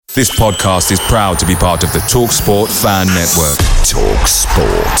This podcast is proud to be part of the TalkSport Fan Network.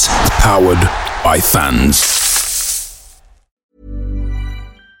 TalkSport. Powered by fans.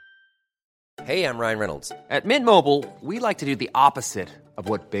 Hey, I'm Ryan Reynolds. At Mint Mobile, we like to do the opposite of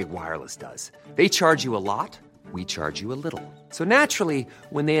what Big Wireless does. They charge you a lot, we charge you a little. So naturally,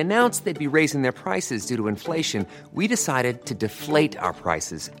 when they announced they'd be raising their prices due to inflation, we decided to deflate our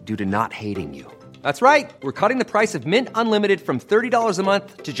prices due to not hating you. That's right. We're cutting the price of Mint Unlimited from $30 a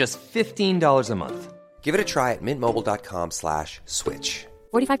month to just $15 a month. Give it a try at mintmobile.com/switch.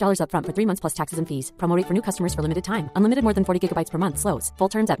 $45 up front for 3 months plus taxes and fees. Promo rate for new customers for limited time. Unlimited more than 40 gigabytes per month. Slows full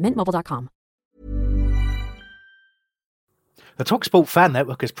terms at mintmobile.com. The TalkSport Fan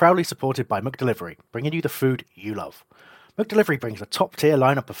Network is proudly supported by McDelivery, bringing you the food you love. McDelivery brings a top-tier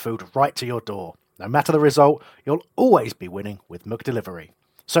lineup of food right to your door. No matter the result, you'll always be winning with McDelivery.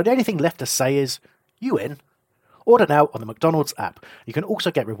 So the only thing left to say is, you in? Order now on the McDonald's app. You can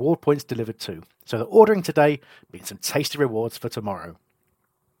also get reward points delivered too, so that ordering today means some tasty rewards for tomorrow.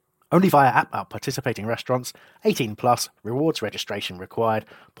 Only via app at participating restaurants, 18 plus, rewards registration required,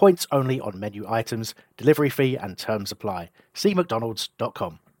 points only on menu items, delivery fee and terms apply. See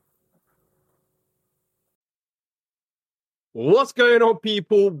mcdonalds.com. What's going on,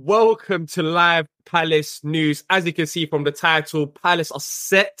 people? Welcome to Live Palace News. As you can see from the title, Palace are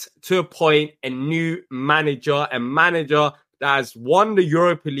set to appoint a new manager, a manager that has won the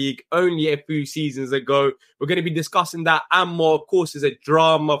Europa League only a few seasons ago. We're going to be discussing that and more. Of course, it's a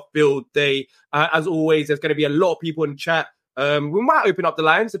drama-filled day. As always, there's going to be a lot of people in the chat. We might open up the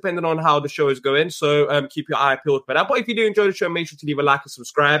lines depending on how the show is going. So keep your eye peeled for that. But if you do enjoy the show, make sure to leave a like and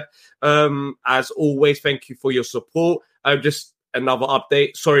subscribe. As always, thank you for your support. Just another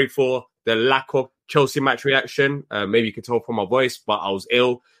update. Sorry for the lack of Chelsea match reaction. Maybe you can tell from my voice, but I was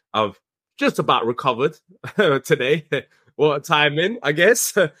ill. I've just about recovered today. What a timing, I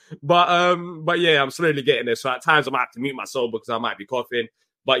guess. But yeah, I'm slowly getting there. So at times I might have to mute myself because I might be coughing.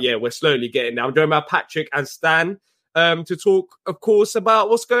 But yeah, we're slowly getting there. I'm joined by Patrick and Stan to talk, of course,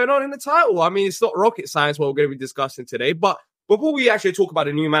 about what's going on in the title. I mean, it's not rocket science what we're going to be discussing today. But before we actually talk about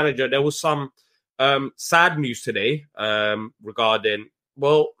the new manager, there was some sad news today regarding,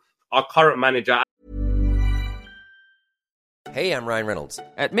 well, our current manager. Hey, I'm Ryan Reynolds.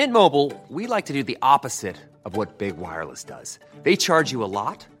 At Mint Mobile, we like to do the opposite of what Big Wireless does. They charge you a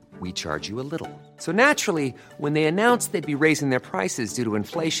lot, we charge you a little. So naturally, when they announced they'd be raising their prices due to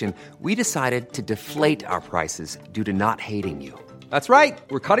inflation, we decided to deflate our prices due to not hating you. That's right.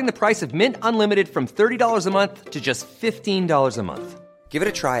 We're cutting the price of Mint Unlimited from $30 a month to just $15 a month. Give it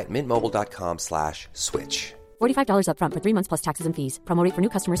a try at mintmobile.com/switch. $45 up front for 3 months plus taxes and fees. Promo rate for new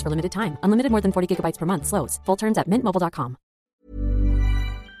customers for limited time. Unlimited more than 40 gigabytes per month. Slows full terms at mintmobile.com.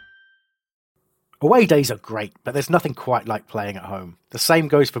 Away days are great, but there's nothing quite like playing at home. The same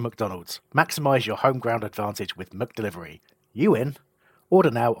goes for McDonald's. Maximise your home ground advantage with McDelivery. You in?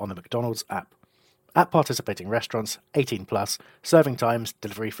 Order now on the McDonald's app. At participating restaurants, 18 plus, serving times,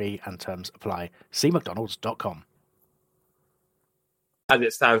 delivery fee and terms apply. See mcdonalds.com. As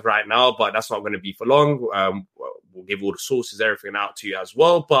it stands right now, but that's not going to be for long. We'll give all the sources, everything out to you as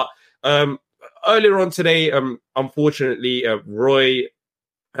well. But earlier on today, unfortunately, Roy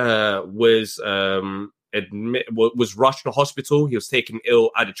was rushed to hospital. He was taken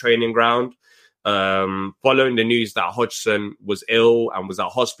ill at the training ground. Following the news that Hodgson was ill and was at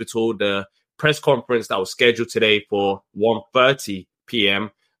hospital, the press conference that was scheduled today for 1:30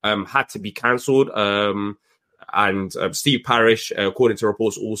 p.m. Had to be cancelled. And Steve Parish, according to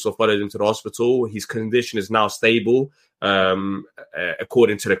reports, also followed him to the hospital. His condition is now stable,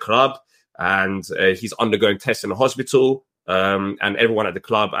 according to the club. And he's undergoing tests in the hospital. And everyone at the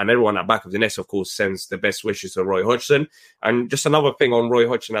club and everyone at Back of the Nest, of course, sends the best wishes to Roy Hodgson. And just another thing on Roy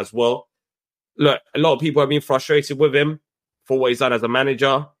Hodgson as well. Look, a lot of people have been frustrated with him for what he's done as a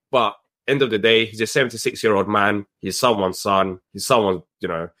manager. But end of the day, he's a 76-year-old man. He's someone's son. He's someone's,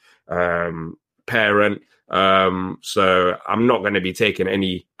 parent. So I'm not going to be taking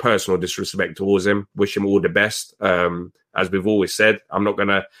any personal disrespect towards him. Wish him all the best. As we've always said, we're not going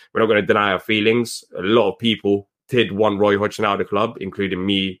to deny our feelings. A lot of people did want Roy Hodgson out of the club, including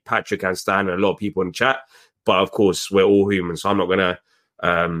me, Patrick and Stan, and a lot of people in the chat. But of course, we're all human. So I'm not going to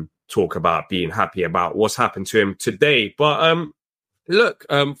talk about being happy about what's happened to him today. But look,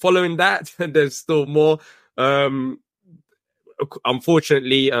 following that, there's still more.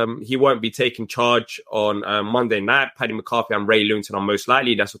 Unfortunately, he won't be taking charge on Monday night. Paddy McCarthy and Ray Lewington are most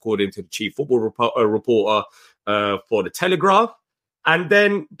likely. That's according to the chief football reporter for the Telegraph. And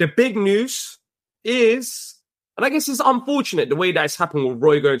then the big news is, and I guess it's unfortunate the way that it's happened with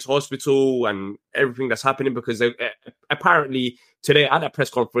Roy going to hospital and everything that's happening, because apparently today at that press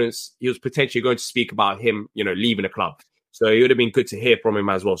conference, he was potentially going to speak about him, leaving the club. So it would have been good to hear from him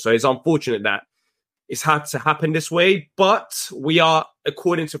as well. So it's unfortunate that it's had to happen this way, but we are,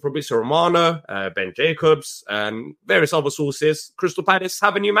 according to Fabrizio Romano, Ben Jacobs, and various other sources, Crystal Palace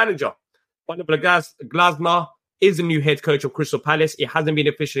have a new manager. Oliver Glasner is the new head coach of Crystal Palace. It hasn't been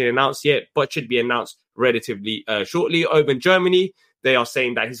officially announced yet, but should be announced relatively shortly. Over in Germany, they are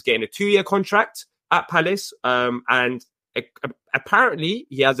saying that he's getting a 2-year contract at Palace, and apparently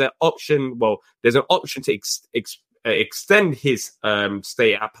he has an option. Well, there's an option to extend his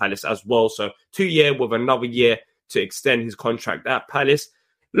stay at Palace as well. So 2 year with another year to extend his contract at Palace.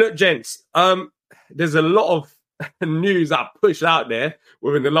 Look, gents, there's a lot of news that pushed out there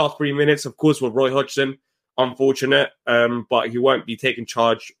within the last 3 minutes. Of course, with Roy Hodgson, unfortunate, but he won't be taking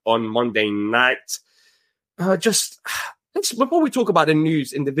charge on Monday night. Before we talk about the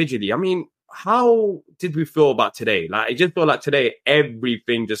news individually, I mean, how did we feel about today? Like, I just feel like today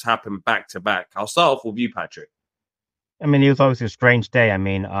everything just happened back to back. I'll start off with you, Patrick. I mean, it was obviously a strange day. I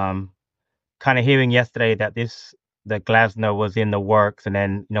mean, kind of hearing yesterday that Glasner was in the works, and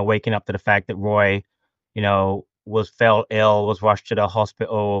then, waking up to the fact that Roy, fell ill, was rushed to the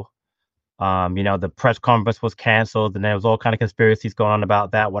hospital. The press conference was canceled, and there was all kind of conspiracies going on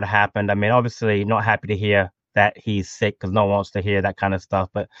about that, what happened. I mean, obviously not happy to hear that he's sick, because no one wants to hear that kind of stuff.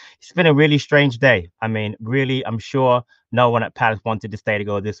 But it's been a really strange day. I mean, really, I'm sure no one at Palace wanted this day to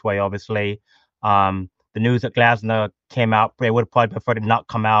go this way, obviously. The news that Glasner came out, they would have probably preferred it not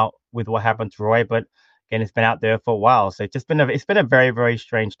come out with what happened to Roy. But again, it's been out there for a while. So it's been a very, very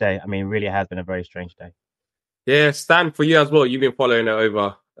strange day. I mean, really, it has been a very strange day. Yeah, Stan, for you as well, you've been following it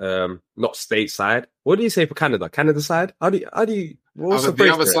over, not stateside. What do you say for Canada? Canada side? How do you what's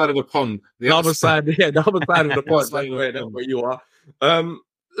the other side of the pond. The other side, yeah, the other side of the pond. That's where you are.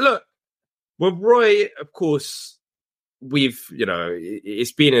 Look, with Roy, of course,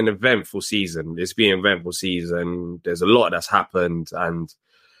 it's been an eventful season. There's a lot that's happened, and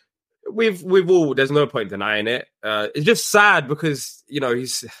we've all, there's no point denying it. It's just sad because,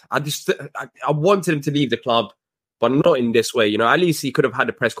 I wanted him to leave the club, but not in this way. At least he could have had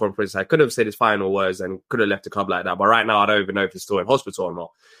a press conference. I could have said his final words and could have left the club like that. But right now, I don't even know if he's still in hospital or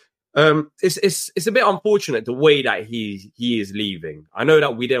not. It's a bit unfortunate the way that he is leaving. I know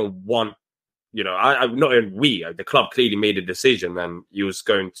that we didn't want, the club clearly made a decision, and he was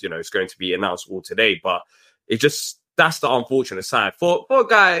going to, it's going to be announced all today. But that's the unfortunate side for a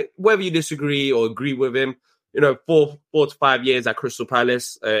guy, whether you disagree or agree with him. 4 to 5 years at Crystal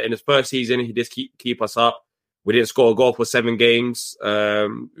Palace. In his first season, he did keep us up. We didn't score a goal for 7 games.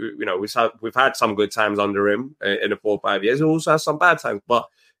 We've had some good times under him in the 4 or 5 years. He also has some bad times, but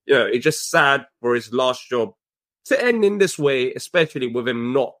it's just sad for his last job to end in this way, especially with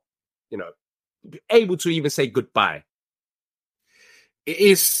him not, able to even say goodbye. It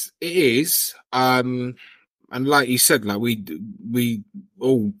is. And like you said, like we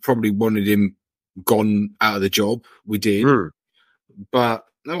all probably wanted him gone out of the job. We did, but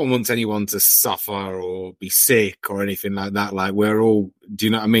no one wants anyone to suffer or be sick or anything like that. Like, we're all, do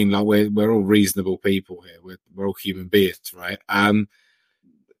you know what I mean? Like, we're all reasonable people here. We're all human beings, right?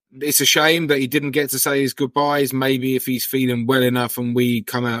 It's a shame that he didn't get to say his goodbyes. Maybe if he's feeling well enough and we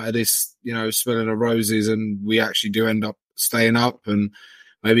come out of this, smelling of roses, and we actually do end up staying up, and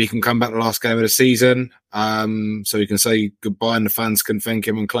maybe he can come back the last game of the season, so he can say goodbye and the fans can thank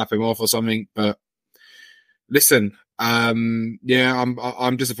him and clap him off or something. But listen, I'm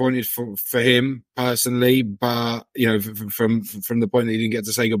disappointed for him personally, but from the point that he didn't get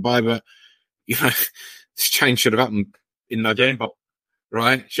to say goodbye. But this change should have happened in November,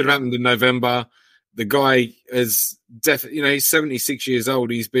 right? Should have happened in November. The guy is definitely, he's 76 years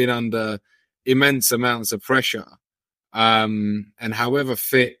old. He's been under immense amounts of pressure, and however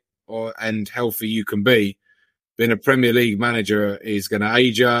fit and healthy you can be, being a Premier League manager is going to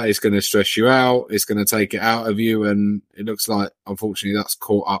age you, it's going to stress you out, it's going to take it out of you, and it looks like, unfortunately, that's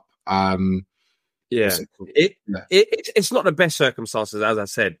caught up. It's not the best circumstances, as I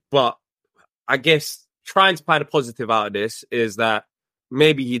said, but I guess trying to find a positive out of this is that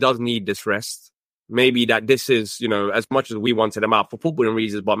maybe he does need this rest. Maybe that this is, as much as we wanted him out for footballing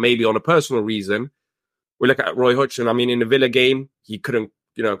reasons, but maybe on a personal reason. We look at Roy Hodgson. I mean, in the Villa game, he couldn't,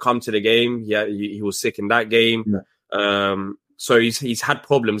 come to the game. He was sick in that game. Yeah. So he's had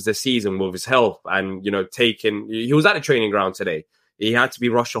problems this season with his health, and he was at the training ground today. He had to be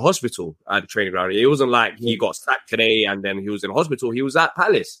rushed to hospital at the training ground. It wasn't like he got sacked today and then he was in hospital. He was at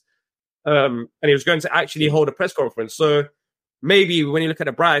Palace, and he was going to actually hold a press conference. So maybe when you look at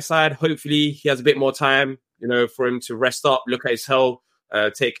the bright side, hopefully he has a bit more time, for him to rest up, look at his health,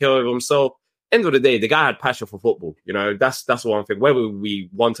 take care of himself. end of the day, the guy had passion for football. You know, that's one thing. Whether we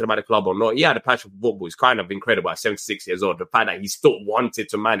wanted him at the club or not, he had a passion for football. It's kind of incredible at 76 years old, the fact that he still wanted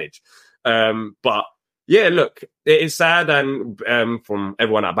to manage. But yeah, look, it is sad, and from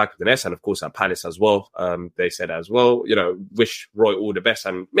everyone at Back of the Nest, and of course at Palace as well, they said as well, you know, wish Roy all the best,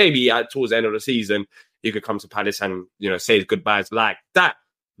 and maybe towards the end of the season, he could come to Palace and, you know, say his goodbyes like that.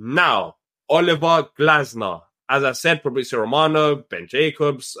 Now, Oliver Glasner, as I said, Fabrizio Romano, Ben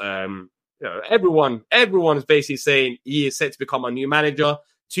Jacobs, you know, everyone's basically saying he is set to become a new manager,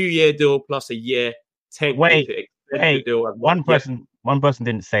 2-year deal plus a year, 10 Wait, deal. one person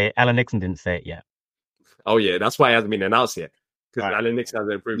didn't say it. Alan Nixon didn't say it yet. Oh yeah, that's why it hasn't been announced yet. Because Alan Nixon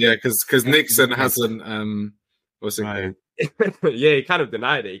hasn't approved. Yeah, because Nixon hasn't. What's it called? Yeah, he kind of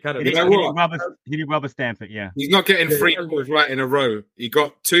denied it. He did rubber stamp it. Yeah, he's not getting 3 right in a row. He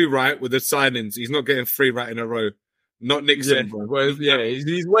got 2 right with the signings. He's not getting 3 right in a row. Not Nixon. Yeah, well,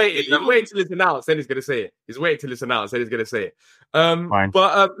 he's waiting. He's waiting till it's announced. Then he's going to say it. He's waiting till it's announced. Then he's going to say it.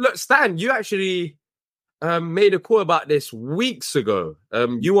 But look, Stan, you actually made a call about this weeks ago.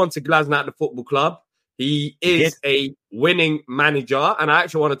 You wanted Glasner at the football club. He is a winning manager, and I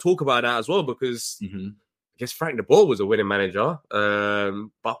actually want to talk about that as well because I guess Frank de Boer was a winning manager.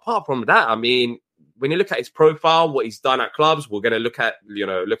 But apart from that, I mean, when you look at his profile, what he's done at clubs, we're going to look at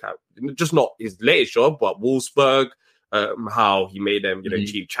just not his latest job, but Wolfsburg, how he made them,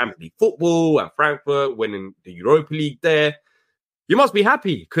 achieve Champions League football and Frankfurt, winning the Europa League there. You must be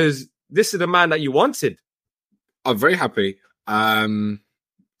happy because this is the man that you wanted. I'm very happy. And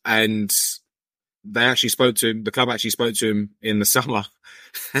they actually spoke to him. The club actually spoke to him in the summer.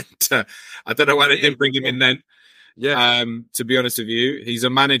 And, I don't know why they didn't bring him in then. Yeah. To be honest with you, he's a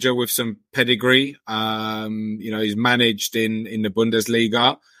manager with some pedigree. He's managed in the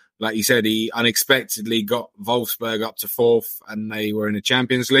Bundesliga. Like you said, he unexpectedly got Wolfsburg up to 4th and they were in the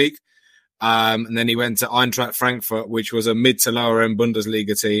Champions League. And then he went to Eintracht Frankfurt, which was a mid to lower end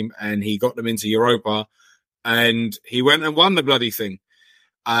Bundesliga team, and he got them into Europa. And he went and won the bloody thing.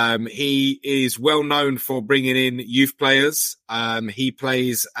 He is well known for bringing in youth players. He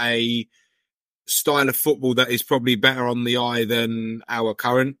plays a style of football that is probably better on the eye than our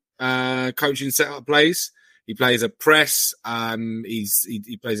current coaching setup plays. He plays a press.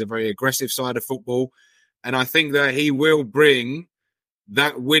 He plays a very aggressive side of football. And I think that he will bring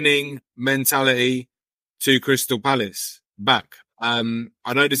that winning mentality to Crystal Palace back. I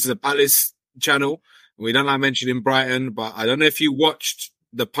know this is a Palace channel. We don't like mentioning Brighton, but I don't know if you watched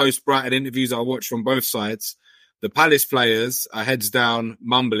the post-Brighton interviews I watched from both sides. The Palace players are heads down,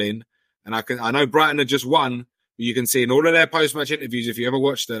 mumbling. And I know Brighton had just won, but you can see in all of their post-match interviews, if you ever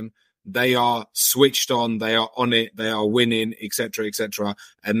watch them, they are switched on, they are on it, they are winning, etc., etc.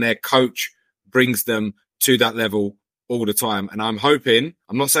 And their coach brings them to that level all the time. And I'm hoping,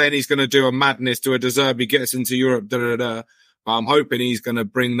 I'm not saying he's going to do a madness, do a De Zerbi, get us into Europe, but I'm hoping he's going to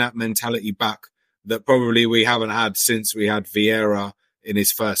bring that mentality back that probably we haven't had since we had Vieira in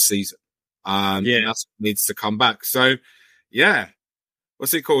his first season. And that needs to come back. So, yeah.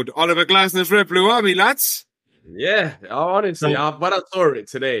 What's it called? Oliver Glasner's Red Blue Army, lads. Yeah. Honestly, when I saw it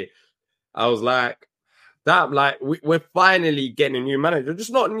today, I was like, we're finally getting a new manager.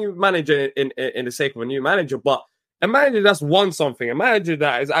 Just not a new manager in the sake of a new manager, but a manager that's won something. A manager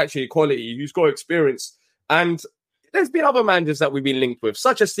that is actually quality, who's got experience. And there's been other managers that we've been linked with,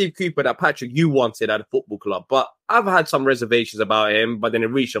 such as Steve Cooper that, Patrick, you wanted at a football club. But I've had some reservations about him, but then it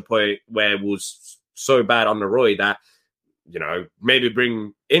reached a point where it was so bad on the Roy that, maybe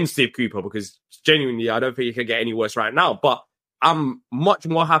bring in Steve Cooper because genuinely, I don't think he can get any worse right now. But I'm much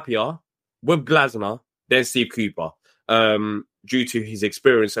more happier with Glasner than Steve Cooper due to his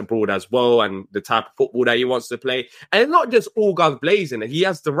experience abroad as well and the type of football that he wants to play. And it's not just all guns blazing. He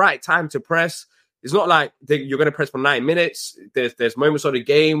has the right time to press. It's not like you're going to press for 9 minutes. There's moments of the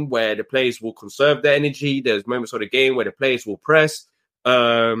game where the players will conserve their energy. There's moments of the game where the players will press.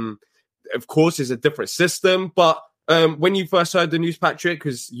 Of course, it's a different system. But when you first heard the news, Patrick,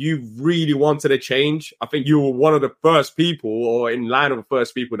 because you really wanted a change, I think you were one of the first people or in line of the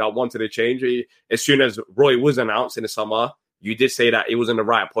first people that wanted a change. As soon as Roy was announced in the summer, you did say that it wasn't the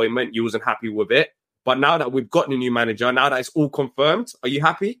right appointment. You wasn't happy with it. But now that we've gotten a new manager, now that it's all confirmed, are you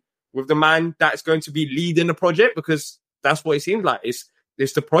happy with the man that's going to be leading the project? Because that's what it seems like. It's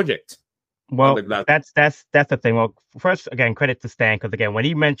the project. Well, that's the thing. Well, first, again, credit to Stan, because again, when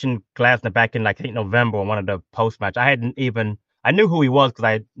he mentioned Glasner back in November on one of the post-match, I knew who he was because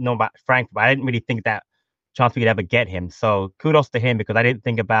I know about Frank, but I didn't really think that chance we could ever get him. So kudos to him because I didn't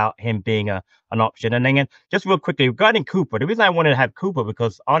think about him being an option. And then just real quickly, regarding Cooper, the reason I wanted to have Cooper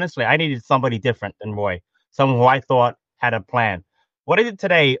because honestly, I needed somebody different than Roy, someone who I thought had a plan. What is it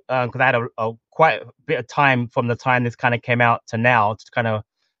today? Because I had a quite a bit of time from the time this kind of came out to now to kind of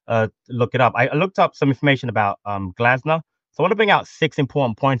look it up. I looked up some information about Glasner. So I want to bring out 6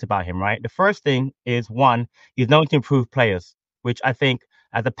 important points about him, right? The first thing is, one, he's known to improve players, which I think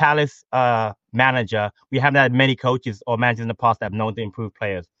as a Palace manager, we haven't had many coaches or managers in the past that have known to improve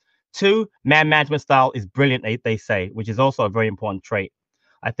players. 2, man management style is brilliant, they say, which is also a very important trait.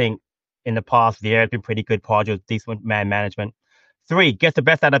 I think in the past, Vieira has been pretty good. Pardew, decent man management. 3, gets the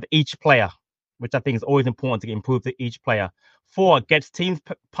best out of each player, which I think is always important to improve to each player. 4, gets teams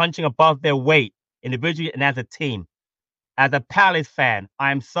punching above their weight, individually and as a team. As a Palace fan,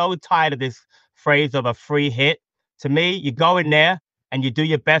 I'm so tired of this phrase of a free hit. To me, you go in there and you do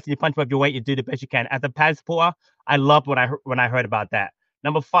your best and you punch above your weight, you do the best you can. As a Palace supporter, I loved when I heard about that.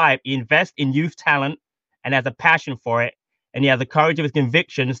 Number 5, he invests in youth talent and has a passion for it. And he has the courage of his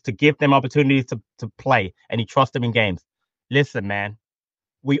convictions to give them opportunities to play, and he trusts them in games. Listen, man,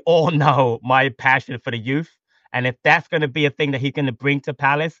 we all know my passion for the youth. And if that's going to be a thing that he's going to bring to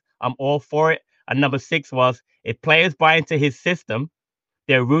Palace, I'm all for it. And number 6 was, if players buy into his system,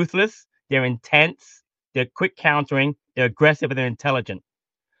 they're ruthless, they're intense, they're quick countering, they're aggressive, and they're intelligent.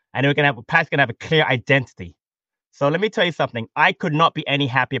 And Palace going to have a clear identity. So let me tell you something. I could not be any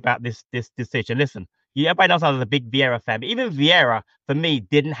happy about this decision. Listen, everybody knows I was a big Vieira fan, but even Vieira, for me,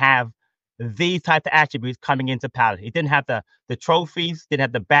 didn't have these type of attributes coming into Palace. He didn't have the trophies, didn't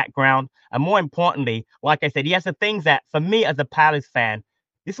have the background, and more importantly, like I said, he has the things that, for me as a Palace fan,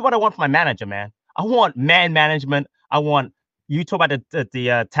 this is what I want from my manager, man. I want man management. I want, you talk about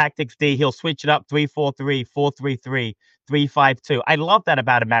the tactics D, he'll switch it up 3-4-3, 4-3-3, 3-5-2. I love that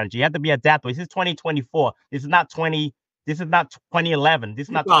about a manager. You have to be adaptable. This is 2024. This is not 2011. This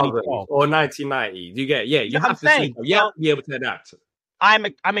is not 2012 or 1990. You get, yeah. You have to saying, you have to be able to adapt.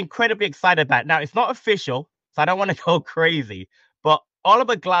 I'm incredibly excited about it. Now, it's not official, so I don't want to go crazy, but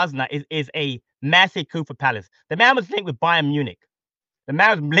Oliver Glasner is a massive coup for Palace. The man was linked with Bayern Munich. And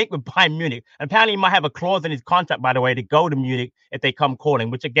apparently he might have a clause in his contract, by the way, to go to Munich if they come calling,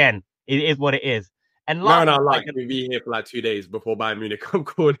 which, again, it is what it is. And we'll be here for like 2 days before Bayern Munich come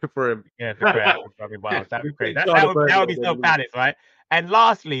calling for him. Yeah, for crap. That'd be crazy. That would be so Palace, right? And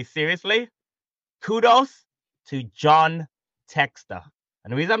lastly, seriously, kudos to John Textor.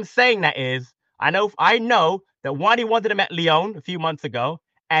 And the reason I'm saying that is I know that 1, he wanted him at Lyon a few months ago,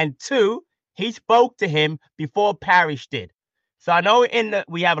 and 2, he spoke to him before Parish did. So I know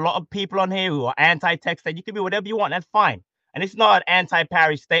we have a lot of people on here who are anti-Textor. You can be whatever you want. That's fine. And it's not an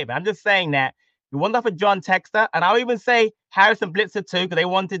anti-Parish statement. I'm just saying that we want that for John Textor, and I'll even say Harrison Blitzer too,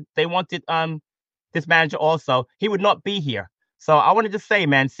 because they wanted this manager also. He would not be here. So I want to just say,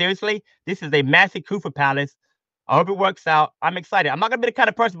 man, seriously, this is a massive coup for Palace. I hope it works out. I'm excited. I'm not going to be the kind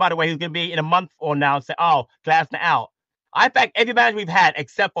of person, by the way, who's going to be in a month or now and say, oh, Glasner out. I back every manager we've had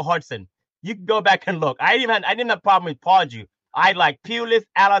except for Hodgson. You can go back and look. I didn't have a problem with Pardew. I like Pulis,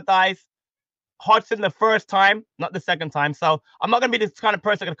 Allardyce, Hodgson the first time, not the second time. So I'm not going to be this kind of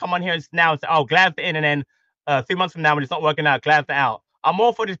person going to come on here now and say, oh, Glasner in, and then 3 months from now when it's not working out, Glasner out. I'm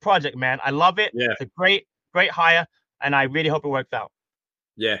all for this project, man. I love it. Yeah. It's a great hire, and I really hope it works out.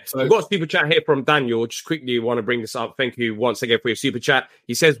 Yeah. So we've got a super chat here from Daniel. Just quickly want to bring this up. Thank you once again for your super chat.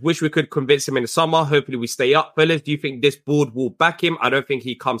 He says, wish we could convince him in the summer. Hopefully we stay up, fellas. Do you think this board will back him? I don't think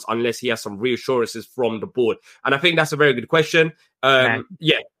he comes unless he has some reassurances from the board. And I think that's a very good question. I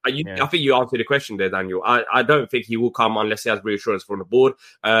think you answered the question there, Daniel. I don't think he will come unless he has reassurance from the board.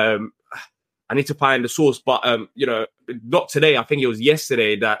 I need to find the source, but not today. I think it was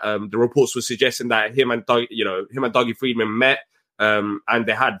yesterday that the reports were suggesting that him and Dougie Friedman met. And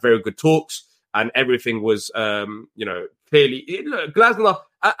they had very good talks, and everything was, clearly. Look, Glasner,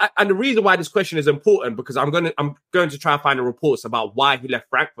 and the reason why this question is important because I'm going to try and find the reports about why he left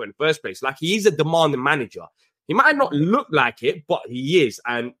Frankfurt in the first place. Like, he is a demanding manager. He might not look like it, but he is,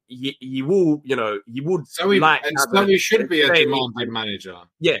 and he will, he would. So he should be a demanding manager.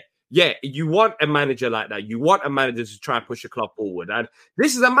 Yeah, you want a manager like that. You want a manager to try and push the club forward. And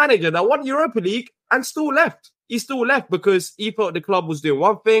this is a manager that won Europa League and still left. He still left because he thought the club was doing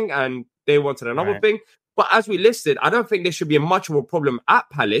one thing and they wanted another thing. But as we listed, I don't think there should be much of a problem at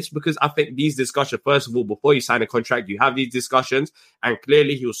Palace because I think these discussions, first of all, before you sign a contract, you have these discussions, and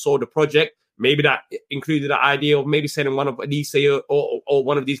clearly he sold the project. Maybe that included the idea of maybe sending one of Elise or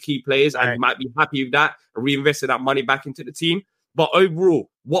one of these key players, and he might be happy with that and reinvesting that money back into the team. But overall,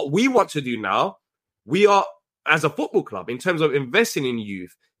 what we want to do now, we are, as a football club, in terms of investing in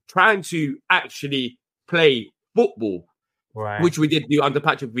youth, trying to actually play football, which we did do under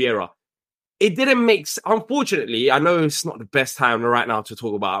Patrick Vieira. it didn't make. Unfortunately, I know it's not the best time right now to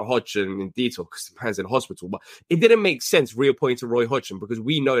talk about Hodgson in detail because the man's in hospital, but it didn't make sense reappointing Roy Hodgson because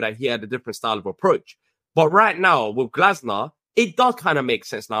we know that he had a different style of approach. But right now with Glasner, it does kind of make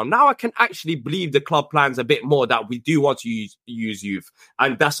sense now. Now I can actually believe the club plans a bit more that we do want to use youth,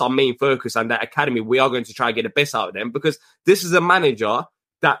 and that's our main focus. And that academy, we are going to try and get the best out of them because this is a manager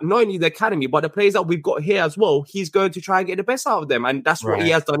that not only the academy, but the players that we've got here as well, he's going to try and get the best out of them. And that's what he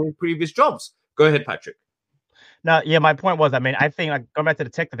has done in previous jobs. Go ahead, Patrick. No, yeah, my point was, I mean, I think, like, going back to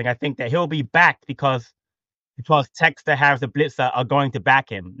the Texter thing, I think that he'll be backed because Texter, Harris, and Blitzer are going to back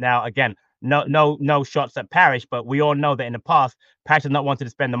him. Now, again, no shots at Parrish, but we all know that in the past, Parrish has not wanted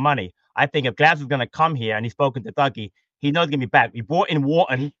to spend the money. I think if Glasner's going to come here and he's spoken to Dougie, he knows he's going to be back. We brought in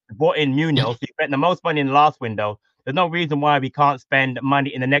Wharton, brought in Munoz. We spent the most money in the last window. There's no reason why we can't spend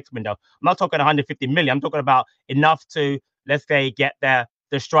money in the next window. I'm not talking 150 million. I'm talking about enough to, let's say, get the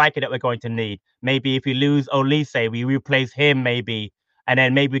striker that we're going to need. Maybe if we lose Olise, we replace him maybe, and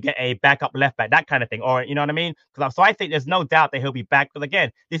then maybe we get a backup left back, that kind of thing. Or, you know what I mean? So I think there's no doubt that he'll be back. But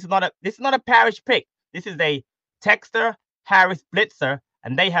again, this is not a Parrish pick. This is a Texter, Harris, Blitzer,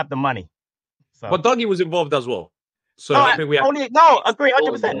 and they have the money. So. But Dougie was involved as well. So no, I think we have... agree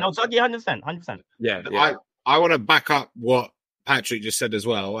 100%. No, Dougie 100%. Yeah. I want to back up what Patrick just said as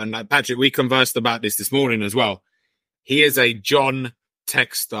well. And Patrick, we conversed about this morning as well. He is a John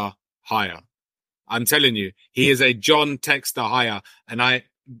Texter hire. I'm telling you, he is a John Texter hire. And I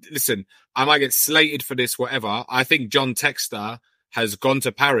might get slated for this, whatever. I think John Texter has gone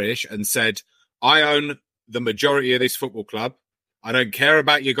to Parrish and said, I own the majority of this football club. I don't care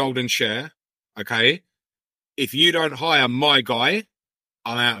about your golden share. Okay. If you don't hire my guy,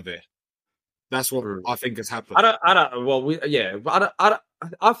 I'm out of it. That's what I think has happened. I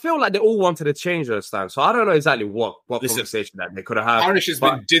feel like they all wanted to change their stance. So I don't know exactly what conversation that they could have had. Parrish has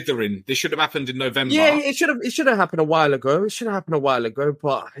been dithering. This should have happened in November. Yeah, it should have happened a while ago.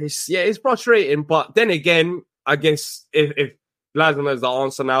 But it's frustrating. But then again, I guess if Glasner is the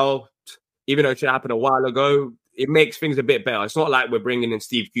answer now, even though it should have happened a while ago, it makes things a bit better. It's not like we're bringing in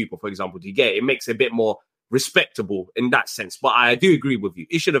Steve Cooper, for example, to get it. It makes it a bit more respectable in that sense. But I do agree with you.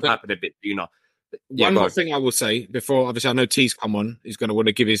 It should have happened a bit, One more thing I will say before, obviously, I know T's come on. He's going to want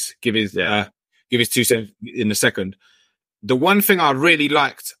to give his 2 cents in a second. The one thing I really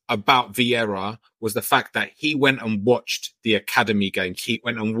liked about Vieira was the fact that he went and watched the academy games. He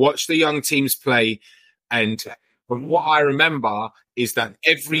went and watched the young teams play. And from what I remember is that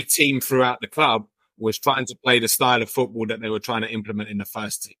every team throughout the club was trying to play the style of football that they were trying to implement in the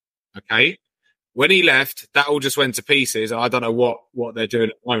first team. Okay. When he left, that all just went to pieces. I don't know what they're doing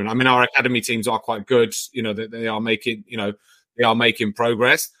at the moment. I mean, our academy teams are quite good. They are making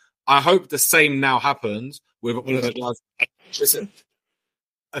progress. I hope the same now happens with all of the guys. Listen,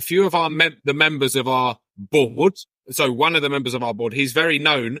 a few of the members of our board. So one of the members of our board, he's very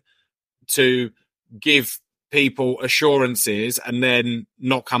known to give people assurances and then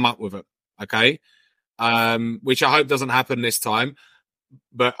not come up with it. Okay. Which I hope doesn't happen this time.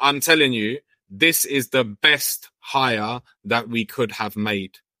 But I'm telling you, this is the best hire that we could have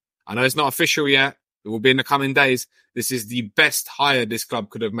made. I know it's not official yet. It will be in the coming days. This is the best hire this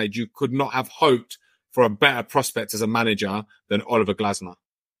club could have made. You could not have hoped for a better prospect as a manager than Oliver Glasner.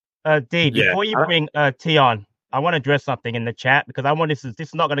 Before you bring T on, I want to address something in the chat because I want this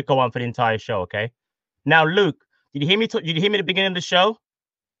is not going to go on for the entire show, okay? Now, Luke, did you hear me? Did you hear me at the beginning of the show?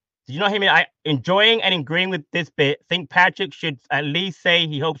 Did you not hear me? I enjoying and agreeing with this bit. Think Patrick should at least say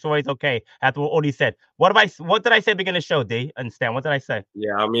he hopes Roy's okay after all he said. What did I say at the beginning of the show, D? Understand? What did I say?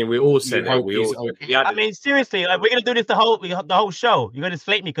 Yeah, I mean, we all said that. I mean, seriously, like, we're gonna do this the whole show. You're gonna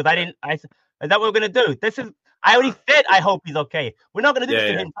slate me because is that what we're gonna do? I already said I hope he's okay. We're not gonna do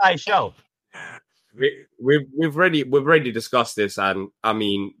this the entire show. We've already discussed this, and I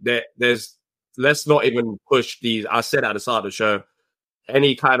mean, let's not even push these. I said at the start of the show,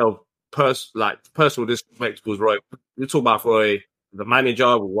 any kind of personal disrespect towards Roy. We talk about Roy, the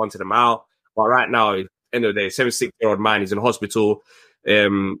manager. We wanted him out, but right now, end of the day, 76-year-old man, he's in hospital. He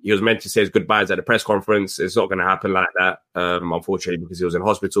was meant to say his goodbyes at the press conference. It's not going to happen like that, unfortunately, because he was in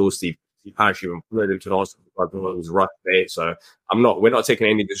hospital. Steve Parrish even put him to the hospital. It was rough day. So we're not taking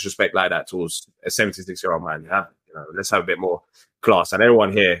any disrespect like that towards a 76-year-old man. Let's have a bit more class. And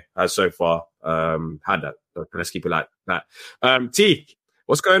everyone here has so far had that. So let's keep it like that. T,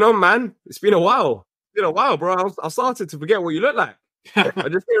 what's going on, man? It's been a while. Bro. I started to forget what you look like. I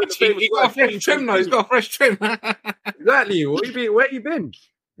just He's got a fresh trim now. He's got a fresh trim. Exactly. Where you been?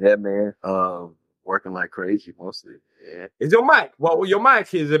 Yeah, man. Working like crazy mostly. Yeah. Is your mic? Well, your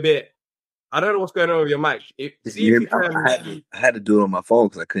mic is a bit I don't know what's going on with your mic. See if you can. I had to do it on my phone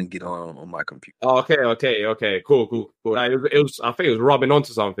because I couldn't get on my computer. Oh, okay. Cool. It was. I think it was rubbing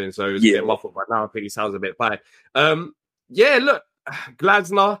onto something, so it was a bit muffled. But now I think it sounds a bit fine. Yeah. Look,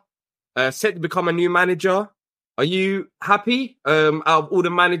 Glasner set to become a new manager. Are you happy? Out of all the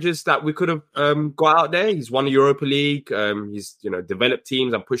managers that we could have got out there, he's won the Europa League. He's developed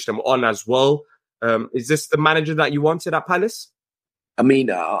teams and pushed them on as well. Is this the manager that you wanted at Palace? I mean,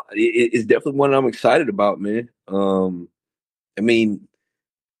 it's definitely one I'm excited about, man. I mean,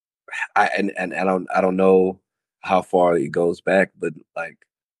 I don't know how far it goes back, but like,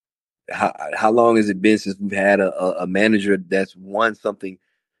 how long has it been since we've had a manager that's won something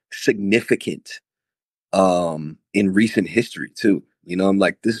significant in recent history too? I'm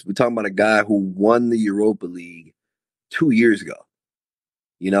like, we're talking about a guy who won the Europa League 2 years ago.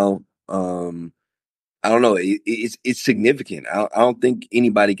 I don't know. It's significant. I don't think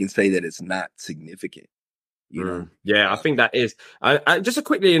anybody can say that it's not significant. Yeah, I think that is. Just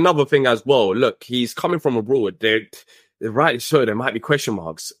quickly, another thing as well. Look, he's coming from abroad. They're rightly so. There might be question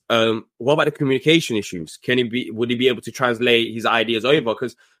marks. What about the communication issues? Would he be able to translate his ideas over?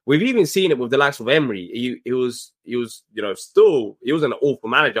 Because we've even seen it with the likes of Emery. He was he was an awful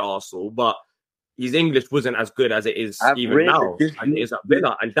manager at Arsenal, but his English wasn't as good as it is even now. And it is at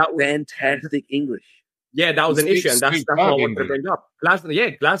Villa, and that was fantastic English. Yeah, that was an issue, and that's what I wanted to bring up.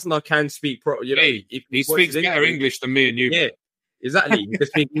 Glasner can speak he speaks better English than me and you. Yeah, exactly. He can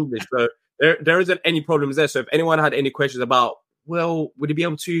speak English, so there isn't any problems there. So if anyone had any questions about, well, would he be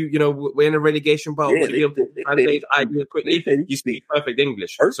able to, we're in a relegation battle, would he be able to translate ideas quickly? You speak perfect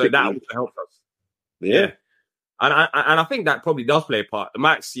English, so that would help us. Yeah. And I think that probably does play a part. It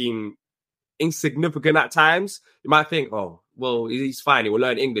might seem insignificant at times. You might think, oh, well, he's fine, he will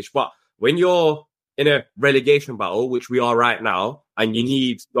learn English, but when you're in a relegation battle, which we are right now, and you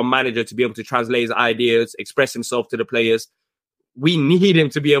need your manager to be able to translate his ideas, express himself to the players, we need him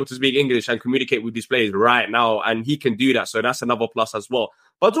to be able to speak English and communicate with these players right now, and he can do that. So that's another plus as well.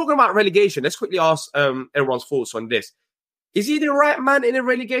 But talking about relegation, let's quickly ask everyone's thoughts on this. Is he the right man in a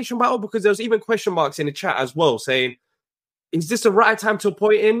relegation battle? Because there's even question marks in the chat as well saying, is this the right time to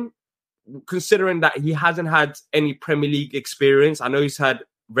appoint him, considering that he hasn't had any Premier League experience? I know he's had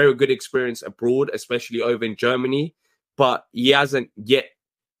very good experience abroad, especially over in Germany, but he hasn't yet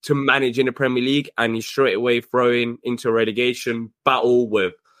to manage in the Premier League, and he's straight away throwing into a relegation battle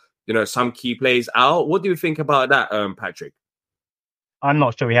with, some key players out. What do you think about that, Patrick? I'm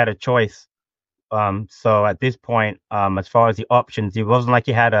not sure he had a choice. So at this point, as far as the options, it wasn't like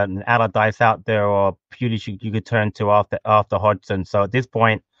he had an Allardyce out there or Pulis you could turn to after Hodgson. So at this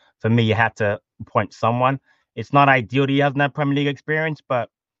point, for me, you had to appoint someone. It's not ideal that he hasn't had Premier League experience, but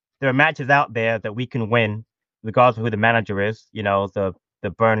there are matches out there that we can win, regardless of who the manager is. The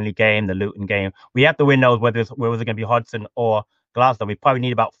Burnley game, the Luton game. We have to win those, whether it's going to be Hodgson or Glasner. We probably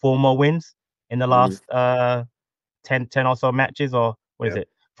need about 4 more wins in the last 10 or so matches, or what is it,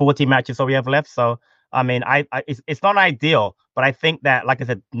 40 matches so we have left. So, I mean, it's not ideal, but I think that, like I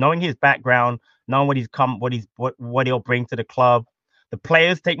said, knowing his background, knowing what he'll bring to the club, the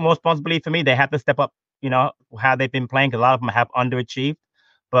players take more responsibility for me. They have to step up, how they've been playing, because a lot of them have underachieved.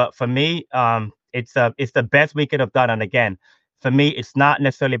 But for me, it's the best we could have done. And again, for me, it's not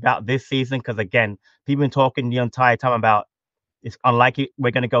necessarily about this season, because again, people been talking the entire time about it's unlikely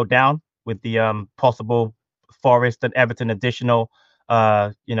we're going to go down with the possible Forest and Everton additional,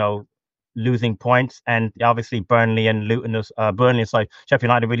 losing points, and obviously Burnley and Sheffield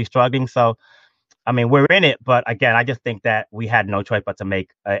United really struggling. So, I mean, we're in it, but again, I just think that we had no choice but to make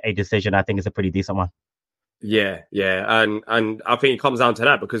a decision. I think it's a pretty decent one. Yeah, and I think it comes down to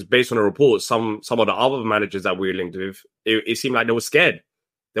that, because based on the reports, some of the other managers that we were linked with, it seemed like they were scared.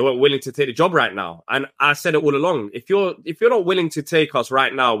 They weren't willing to take the job right now. And I said it all along. If you're not willing to take us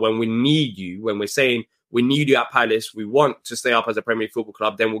right now when we need you, when we're saying we need you at Palace, we want to stay up as a Premier League football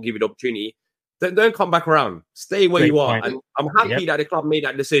club, then we'll give you the opportunity. Don't come back around. Stay where you are. And I'm happy that the club made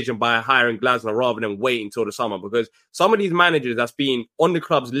that decision by hiring Glasner rather than waiting until the summer, because some of these managers that's been on the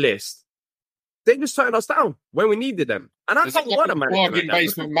club's list, they just turned us down when we needed them. And I don't want a manager. Bargain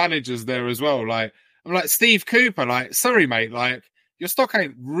basement managers there as well. Like, I'm like, Steve Cooper, like, sorry, mate, like, your stock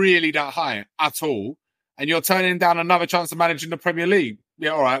ain't really that high at all, and you're turning down another chance of managing the Premier League.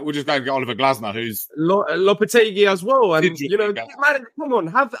 Yeah, all right, we'll just go and get Oliver Glasner, who's Lopetegui as well. And man, come on,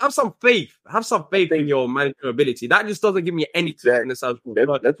 have some faith. Have some faith in your managerial ability. That just doesn't give me any confidence. That's what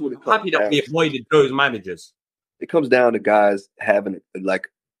I'm happy that we avoided those managers. It comes down to guys having, like,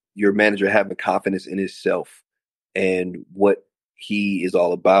 your manager having confidence in himself and what he is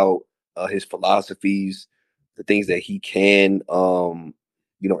all about, his philosophies, the things that he can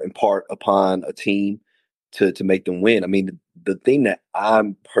impart upon a team to make them win. I mean, the thing that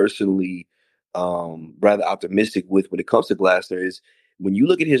I'm personally rather optimistic with when it comes to Glasner is when you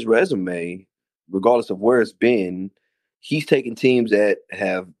look at his resume, regardless of where it's been, he's taken teams that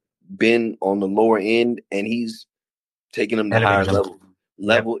have been on the lower end and he's taken them to higher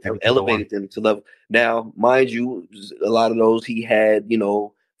elevated them to level. Now, mind you, a lot of those he had,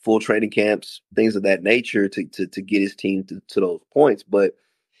 full training camps, things of that nature to get his team to those points. But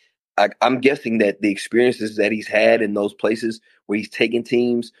I'm guessing that the experiences that he's had in those places where he's taken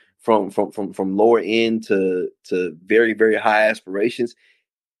teams from lower end to very, very high aspirations,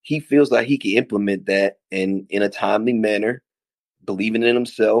 he feels like he can implement that in a timely manner, believing in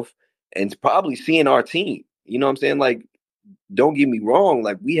himself, and probably seeing our team. You know what I'm saying? Like, don't get me wrong.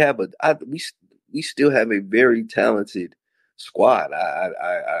 Like, we still have a very talented squad.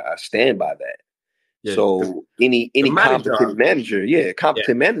 I stand by that. Yeah, so any competent manager,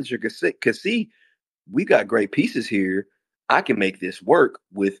 manager could see we got great pieces here. I can make this work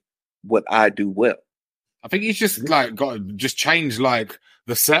with what I do well. I think he's just got to just change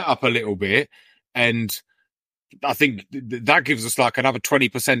the setup a little bit, and I think that gives us another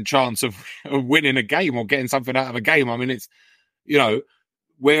 20% chance of winning a game or getting something out of a game. I mean, it's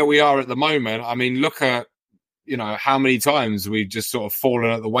where we are at the moment. I mean, look at how many times we've just sort of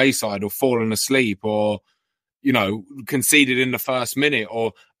fallen at the wayside or fallen asleep or conceded in the first minute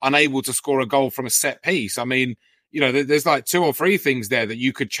or unable to score a goal from a set piece. I mean, there's 2 or 3 things there that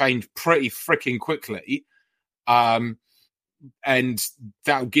you could change pretty freaking quickly. And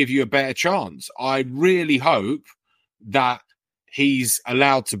that'll give you a better chance. I really hope that he's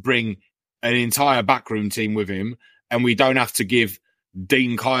allowed to bring an entire backroom team with him and we don't have to give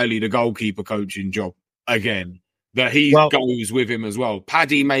Dean Kiley the goalkeeper coaching job again, that he goes with him as well.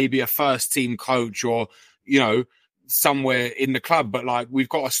 Paddy may be a first team coach or, somewhere in the club, but we've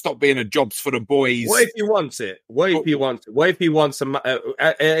got to stop being a jobs for the boys. What if he wants it? What if he wants an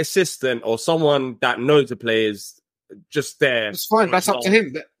assistant or someone that knows the players just there? It's fine. That's up to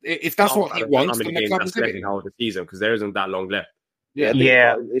him. If that's what he wants, then the club is getting out of the season because there isn't that long left. Yeah.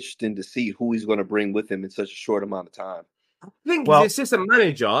 It's interesting to see who he's going to bring with him in such a short amount of time. I think the assistant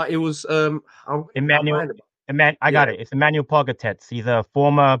manager, it was Emmanuel. I got it. It's Emmanuel Pogatetz. He's a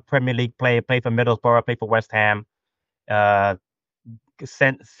former Premier League player, played for Middlesbrough, played for West Ham.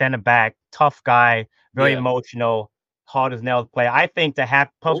 Center back, tough guy, very emotional, hard as nails player. I think to have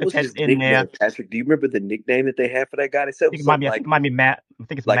Pogatetz in there. Patrick, do you remember the nickname that they had for that guy? They said it might be Matt. I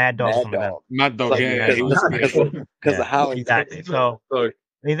think it's Mad Dog. Mad Dog, because of how exactly. So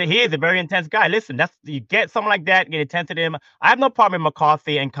he is a very intense guy. Listen, you get someone like that, get intense to him. I have no problem with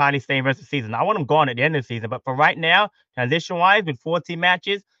McCarthy and Kylie staying the rest of the season. I want them gone at the end of the season, but for right now, transition-wise, with 14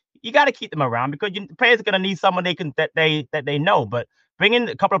 matches, you got to keep them around because the players are going to need someone that they know. But bring in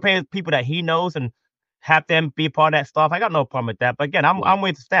a couple of people that he knows and have them be part of that stuff. I got no problem with that. But again, I'm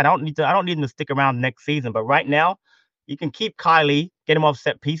with Stan. I don't need them to stick around next season. But right now, you can keep Kylie, get him off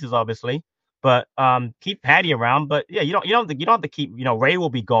set pieces, obviously. But keep Paddy around. But yeah, you don't have to keep. Ray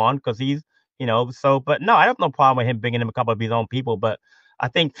will be gone because he's So, but no, I have no problem with him bringing in a couple of his own people. But I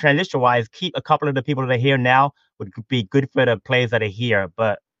think transition-wise, keep a couple of the people that are here now would be good for the players that are here.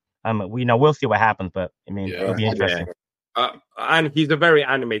 But we'll see what happens, but I mean, it'll be interesting. And he's a very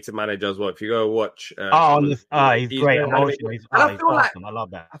animated manager as well. If you go watch, he's great. Emotional. He's awesome. I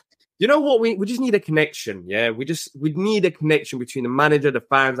love that. You know what? We just need a connection. Yeah, we need a connection between the manager, the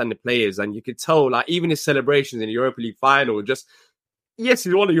fans, and the players. And you could tell, even his celebrations in the Europa League final, yes,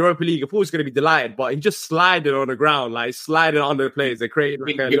 he won the Europa League. Of course, he's going to be delighted, but he just slided on the ground, sliding under the players. They created a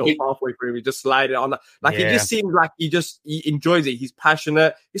little pathway for him. He just slided on. He just seems like he enjoys it. He's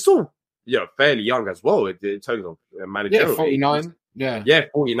passionate. He's still, fairly young as well in terms of managerial. Yeah, 49. Yeah,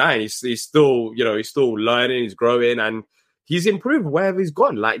 49. He's still, he's still learning. He's growing, and he's improved wherever he's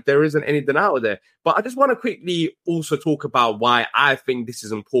gone. There isn't anything out there. But I just want to quickly also talk about why I think this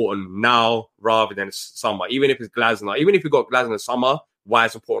is important now rather than summer. Even if it's Glasner, even if you got Glasner summer, why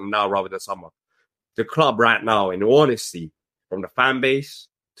it's important now rather than summer. The club right now, in all honesty, from the fan base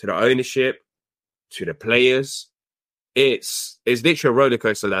to the ownership to the players, it's literally a roller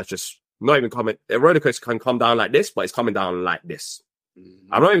coaster that's just not even coming. A roller coaster can come down like this, but it's coming down like this.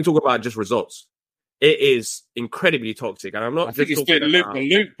 Mm-hmm. I'm not even talking about just results. It is incredibly toxic, and I'm not. I think it's been loop the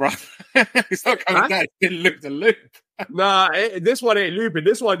loop, bro. It's not coming down. It's been loop the loop. Nah, this one ain't looping.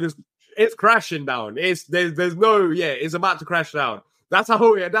 This one it's crashing down. There's no it's about to crash down. That's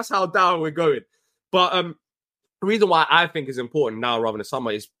how down we're going. But the reason why I think it's important now rather than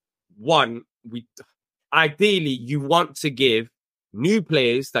summer is one, ideally you want to give new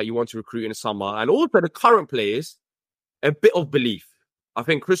players that you want to recruit in the summer and also the current players a bit of belief. I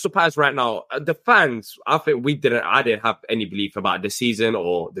think Crystal Palace right now, the fans, I think I didn't have any belief about the season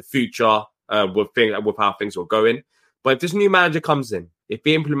or the future with how things were going. But if this new manager comes in, if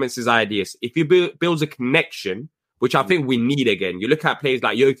he implements his ideas, if he builds a connection, which I think we need again. You look at players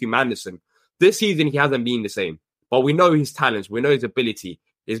like Joachim Andersen. This season, he hasn't been the same. But we know his talents. We know his ability.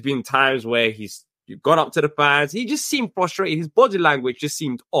 There's been times where he's gone up to the fans. He just seemed frustrated. His body language just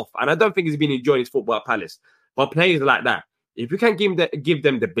seemed off. And I don't think he's been enjoying his football at Palace. But players like that, if you can give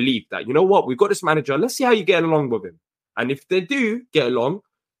them the belief that, you know what, we've got this manager, let's see how you get along with him. And if they do get along,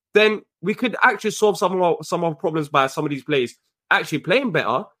 then we could actually solve some of our problems by some of these players actually playing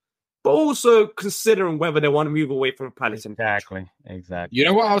better, but also considering whether they want to move away from Palace. Exactly. You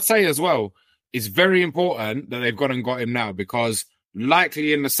know what I'll say as well? It's very important that they've gone and got him now because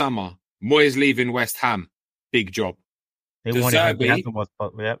likely in the summer, Moyes leaving West Ham, big job. They De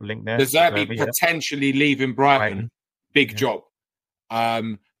Zerbi potentially leaving Brighton. Big job.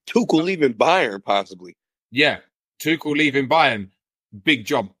 Tuchel leaving Bayern, possibly. Yeah, Tuchel leaving Bayern. Big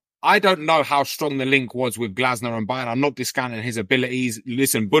job. I don't know how strong the link was with Glasner and Bayern. I'm not discounting his abilities.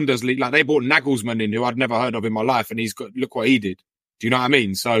 Listen, Bundesliga, like they brought Nagelsmann in, who I'd never heard of in my life, and look what he did. Do you know what I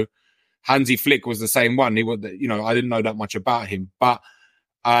mean? So Hansi Flick was the same one. He was, I didn't know that much about him. But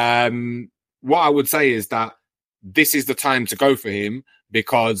what I would say is that this is the time to go for him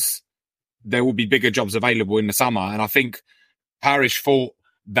because there will be bigger jobs available in the summer. And I think Parish thought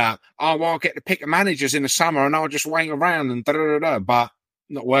that, I'll get to pick managers in the summer and I'll just wait around and da-da-da-da. But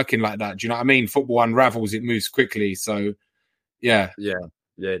not working like that. Do you know what I mean? Football unravels, it moves quickly. So, yeah. Yeah,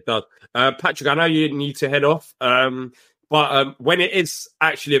 it does. Patrick, I know you need to head off. But when it is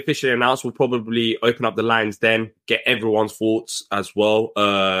actually officially announced, we'll probably open up the lines then, get everyone's thoughts as well.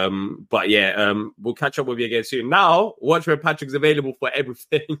 But yeah, we'll catch up with you again soon. Now, watch where Patrick's available for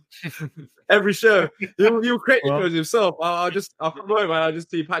everything. Every show. You'll create the shows yourself. I'll come over and I'll just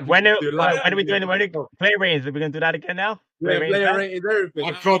see Patrick. When are we doing the play ratings? Are we going to do that again now? Player ratings, everything.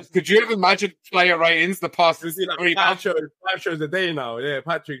 Oh, God, could you ever imagine player ratings the past 3 months? Five shows a day now. Yeah,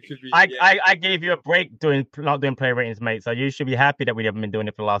 Patrick should be. I gave you a break not doing player ratings, mate. So you should be happy that we haven't been doing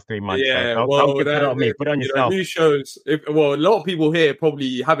it for the last 3 months. Yeah, so don't put it on me. Put it on yourself. New shows. A lot of people here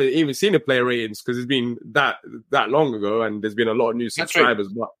probably haven't even seen the player ratings because it's been that long ago, and there's been a lot of new subscribers.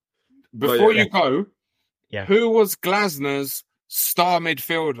 But before you go, yeah, who was Glasner's star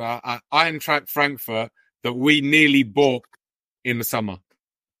midfielder at Eintracht Frankfurt that we nearly bought in the summer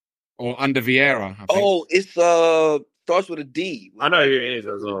or under Vieira? It's starts with a D. I know who it is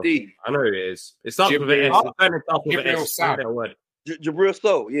as well. D. I know who it is. It starts with an S. Jabril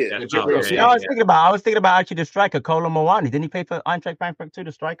So, yeah. I was thinking about actually the striker, Kolo Muani. Didn't he play for Eintracht Frankfurt too,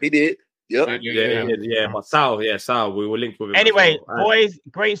 the striker? He did. Yep. Yeah. But Sal, we were linked with him. Anyway, boys,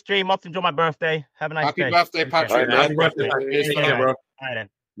 great stream. Must enjoy my birthday. Have a nice day. Happy birthday, Patrick. Happy birthday, Patrick. Bro. All right, then.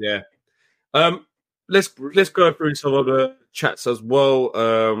 Yeah. Let's go through some of the chats as well.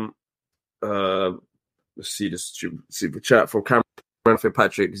 Let's see this super chat from Cameron for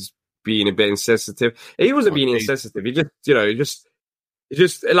Patrick is being a bit insensitive. He wasn't being insensitive. He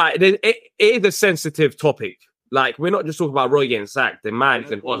just like it is a sensitive topic. Like, we're not just talking about Roy getting sacked. The man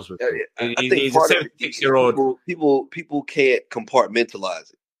can honest with him. He's a 76-year-old. People can't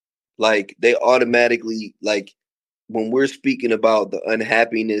compartmentalize it. Like, they automatically, like, when we're speaking about the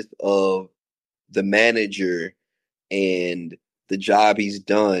unhappiness of the manager and the job he's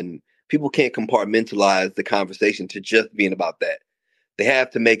done, people can't compartmentalize the conversation to just being about that. They have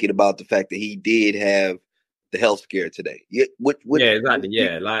to make it about the fact that he did have the health scare today. Which we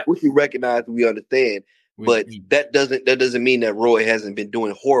recognize and we understand. But that doesn't mean that Roy hasn't been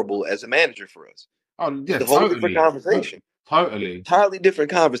doing horrible as a manager for us. Oh, yeah, it's a whole different conversation. Totally. Entirely different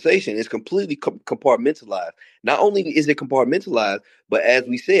conversation. It's completely compartmentalized. Not only is it compartmentalized, but as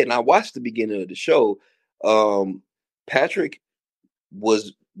we said, and I watched the beginning of the show, Patrick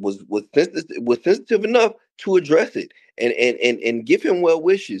was sensitive enough to address it and give him well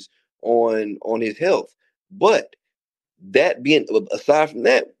wishes on his health. But that being aside from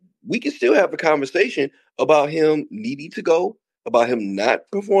that, we can still have a conversation about him needing to go, about him not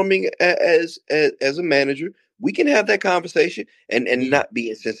performing as a manager. We can have that conversation and not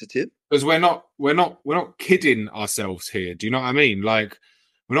be insensitive. Because we're not kidding ourselves here. Do you know what I mean? Like,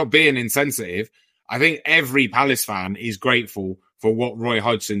 we're not being insensitive. I think every Palace fan is grateful for what Roy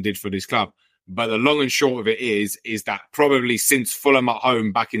Hodgson did for this club. But the long and short of it is that probably since Fulham at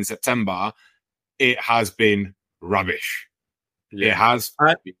home back in September, it has been rubbish. Yeah. It has.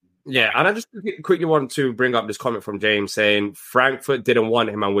 Yeah, and I just quickly want to bring up this comment from James saying Frankfurt didn't want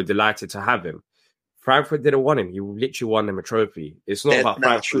him and we're delighted to have him. Frankfurt didn't want him. You literally won him a trophy. It's not about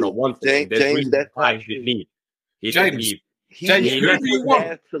Frankfurt not wanting him. There's reasons why he should leave. He didn't leave. James, who do you want?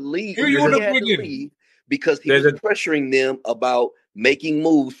 Had to leave. Who you want to He had bring to in? leave because he was pressuring them about making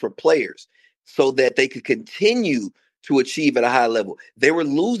moves for players so that they could continue to achieve at a high level. They were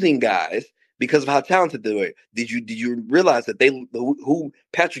losing guys because of how talented they were. Did you realize that who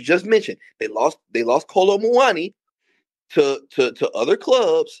Patrick just mentioned, they lost Kolo Muani to other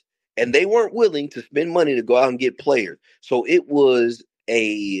clubs, and they weren't willing to spend money to go out and get players. So it was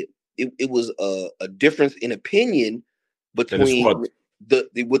a difference in opinion between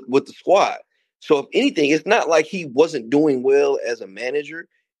with the squad. So if anything, it's not like he wasn't doing well as a manager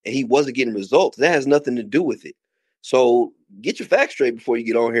and he wasn't getting results. That has nothing to do with it. So get your facts straight before you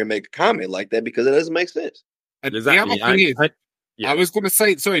get on here and make a comment like that, because it doesn't make sense. Exactly. The other thing is, I was going to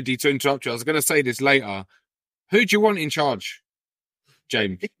say, sorry, D, to interrupt you. I was going to say this later. Who do you want in charge,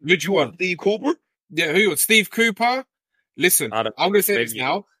 James? Who do you want? Steve Cooper? Yeah, who? Steve Cooper? Listen, I'm going to say this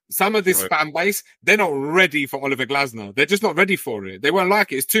now. Some of this fan base, they're not ready for Oliver Glasner. They're just not ready for it. They won't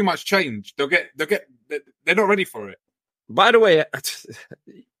like it. It's too much change. They're not ready for it. By the way,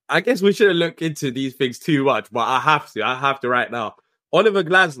 I guess we shouldn't look into these things too much, but I have to right now. Oliver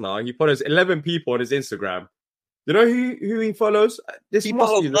Glasner, he follows 11 people on his Instagram. You know who he follows? He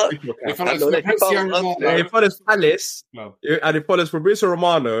follows Palace, and he follows Fabrizio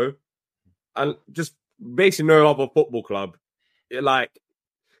Romano, and just basically no other football club.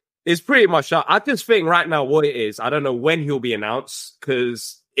 It's pretty much that. I just think right now what it is, I don't know when he'll be announced,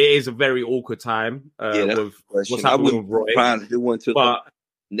 because it is a very awkward time with what's happening with Roy.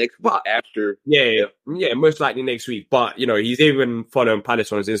 Next week after. Yeah, most likely next week. But, he's even following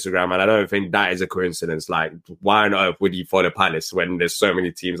Palace on his Instagram, and I don't think that is a coincidence. Like, why on earth would he follow Palace when there's so many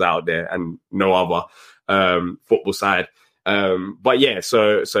teams out there and no other football side? But yeah,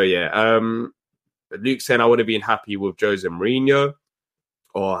 so yeah. Luke saying I would have been happy with Jose Mourinho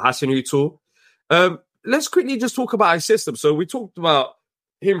or Hasenhuttl. Let's quickly just talk about his system. So we talked about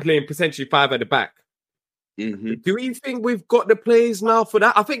him playing potentially 5 at the back. Mm-hmm. Do we think we've got the players now for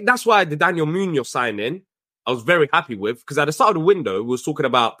that? I think that's why the Daniel Munoz signing I was very happy with, because at the start of the window, we was talking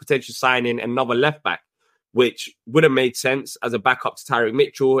about potentially signing another left back, which would have made sense as a backup to Tyrick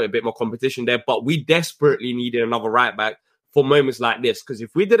Mitchell, a bit more competition there. But we desperately needed another right back for moments like this, because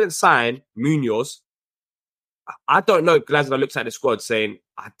if we didn't sign Munoz, I don't know. Glasner looks at the squad saying,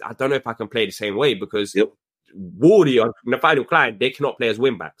 I don't know if I can play the same way, because Wardy or Nathaniel Klein, they cannot play as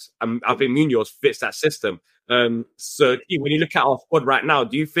wing-backs. I think Munoz fits that system. So when you look at our squad right now,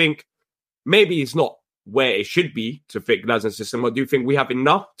 do you think maybe it's not where it should be to fit Glasner's system, or do you think we have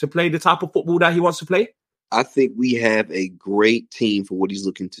enough to play the type of football that he wants to play? I think we have a great team for what he's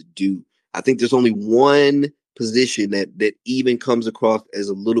looking to do. I think there's only one position that even comes across as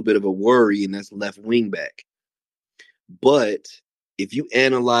a little bit of a worry, and that's left wing-back. But if you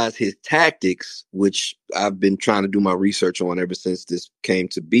analyze his tactics, which I've been trying to do my research on ever since this came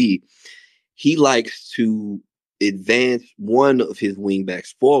to be, he likes to advance one of his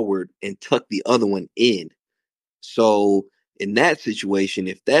wingbacks forward and tuck the other one in. So in that situation,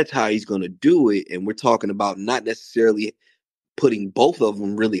 if that's how he's going to do it, and we're talking about not necessarily putting both of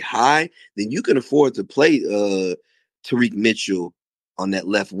them really high, then you can afford to play Tyrick Mitchell on that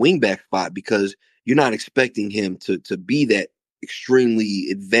left wingback spot, because you're not expecting him to be that extremely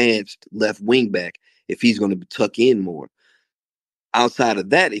advanced left wingback if he's going to tuck in more. Outside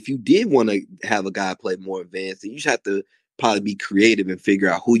of that, if you did want to have a guy play more advanced, then you just have to probably be creative and figure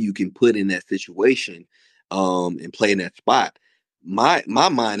out who you can put in that situation and play in that spot. My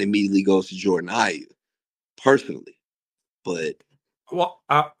mind immediately goes to Jordan Ayew, personally. But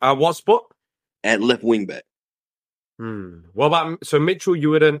what spot? At left wingback. What about Mitchell?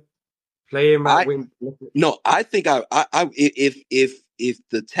 You wouldn't play him at wing? No, I think if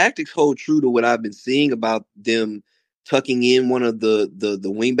the tactics hold true to what I've been seeing about them tucking in one of the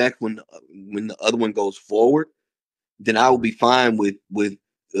wingback when the other one goes forward, then I will be fine with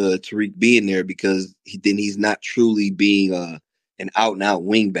Tyrick being there, because then he's not truly being an out and out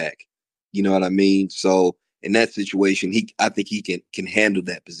wingback. You know what I mean? So in that situation, I think he can handle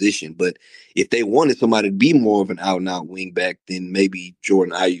that position. But if they wanted somebody to be more of an out and out wingback, then maybe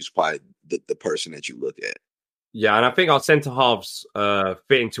Jordan Ayew's probably the person that you look at. Yeah, and I think our centre halves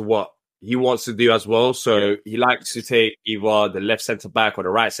fit into what he wants to do as well. So he likes to take either the left centre back or the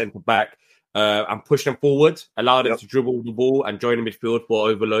right centre back and push them forward, allow them to dribble the ball and join the midfield for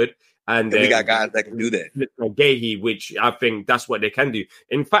overload. And we got guys that can do that. Gahey, which I think that's what they can do.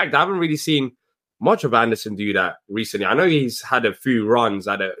 In fact, I haven't really seen much of Anderson do that recently. I know he's had a few runs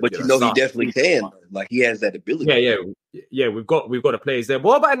at it, but he definitely can. Like, he has that ability. Yeah. We've got the players there.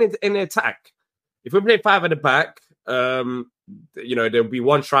 What about in the attack? If we play 5 at the back, there'll be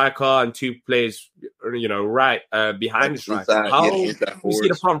one striker and two players, right behind the striker. How do you see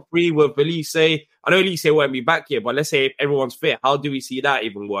the front three with Elise? I know Elise won't be back here, but let's say if everyone's fit, how do we see that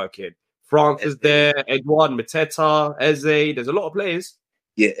even working? France is there, Edouard, Mateta, Eze. There's a lot of players.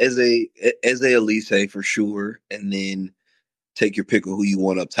 Yeah, Eze, Elise for sure, and then take your pick of who you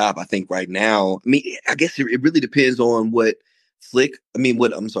want up top. I think right now, I guess it really depends on what not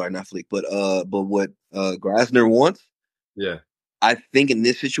Flick, but what Glasner wants. Yeah. I think in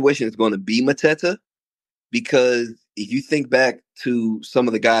this situation it's going to be Mateta, because if you think back to some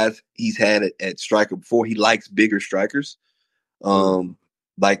of the guys he's had at striker before, he likes bigger strikers.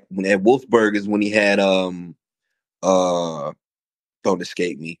 Like when at Wolfsburg is when he had don't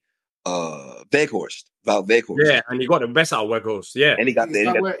escape me, Weghorst, Wout Weghorst. Yeah, and he got the best out of Weghorst. Yeah, and he got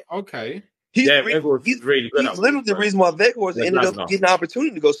okay. He's really good. He's literally the reason why Weghorst ended up getting an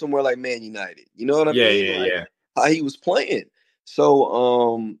opportunity to go somewhere like Man United. You know what I mean? Yeah. How he was playing.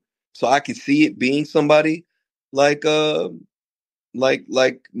 So I could see it being somebody like Mateta.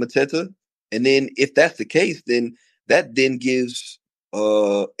 And then if that's the case, then that gives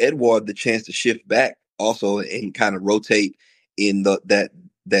Edouard the chance to shift back also and kind of rotate in those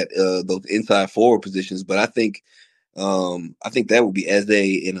inside forward positions. But I think that would be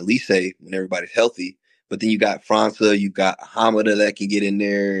Eze and Elise when everybody's healthy. But then you got França, you got Hamada that can get in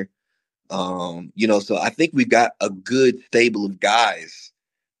there. So I think we've got a good stable of guys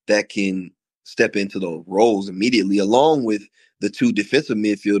that can step into those roles immediately, along with the two defensive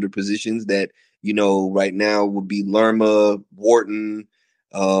midfielder positions that, right now would be Lerma, Wharton,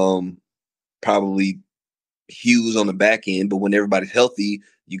 probably Hughes on the back end. But when everybody's healthy,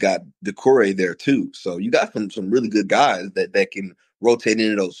 you got Decore there too. So you got some really good guys that can rotate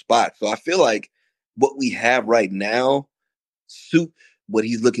into those spots. So I feel like what we have right now suit what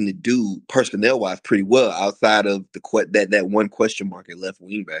he's looking to do personnel-wise pretty well, outside of that one question mark at left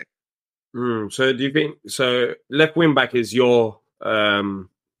wing back. So do you think left wing back is your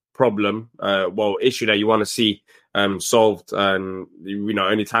problem, issue that you want to see solved, and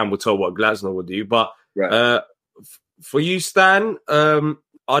only time will tell what Glasner will do. But right. For you, Stan,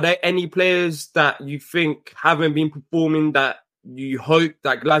 are there any players that you think haven't been performing that you hope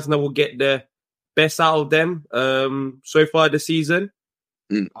that Glasner will get the best out of them so far this season?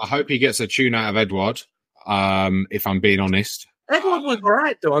 I hope he gets a tune out of Edouard, if I'm being honest. Edouard was all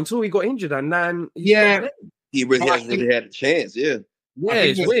right, though, until he got injured. And then he really hasn't really had a chance, yeah. Yeah,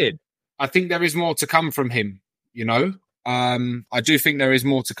 it's weird. I think there is more to come from him, I do think there is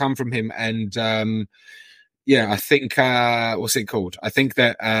more to come from him. And, I think, what's it called? I think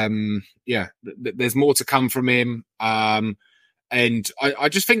that, there's more to come from him. And I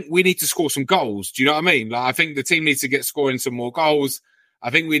just think we need to score some goals. Do you know what I mean? Like, I think the team needs to get scoring some more goals. I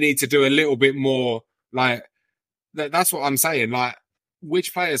think we need to do a little bit more. Like, that's what I'm saying. Like,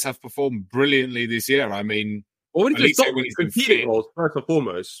 which players have performed brilliantly this year? I mean, we need to stop conceding goals first and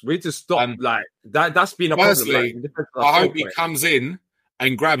foremost. We need to stop that's been a problem. Like, I hope he comes in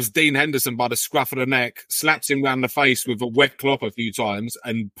and grabs Dean Henderson by the scruff of the neck, slaps him round the face with a wet cloth a few times,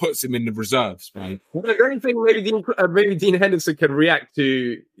 and puts him in the reserves, man. Well, the only thing maybe Dean Henderson can react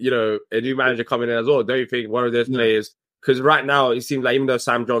to, a new manager coming in as well. Don't you think one of those players? Because right now it seems like even though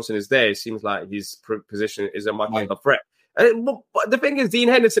Sam Johnson is there, it seems like his position isn't much of a threat. But the thing is, Dean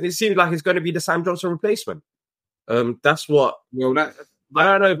Henderson, it seems like he's going to be the Sam Johnson replacement. That's what. I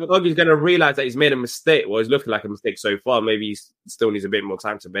don't know if Oggy's going to realize that he's made a mistake. Well, it's looking like a mistake so far. Maybe he still needs a bit more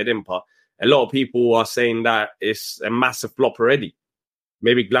time to bed in. But a lot of people are saying that it's a massive flop already.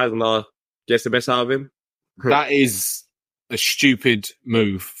 Maybe Glasner gets the best out of him. That is a stupid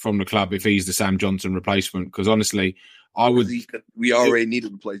move from the club if he's the Sam Johnson replacement. Because honestly, we already need a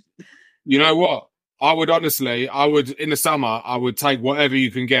replacement. You know what? I would in the summer, I would take whatever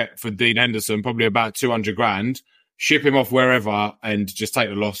you can get for Dean Henderson, probably about 200 grand, ship him off wherever and just take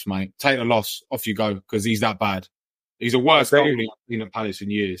the loss, mate. Take the loss, off you go, because he's that bad. He's the worst goalie I've seen at Palace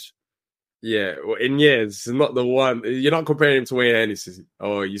in years. Yeah, well, in years, not the one. You're not comparing him to Wayne Hennessy.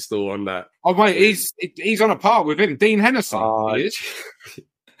 Oh, are you still on that? Oh, wait, he's on a par with him. Dean Henderson.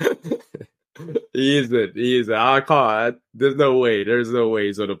 He is. He isn't. I can't. There's no way. There's no way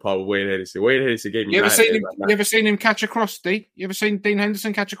he's on a par with Wayne Hennessy. Wayne Hennessy gave me. You ever seen him catch a cross, D? You ever seen Dean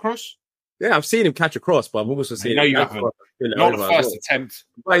Henderson catch a cross? Yeah, I've seen him catch a cross, but I've also seen him catch a cross. Not the first attempt.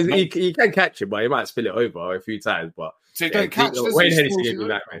 But he can catch it, but he might spill it over a few times. But so you don't catch. Wayne Hennessy gave me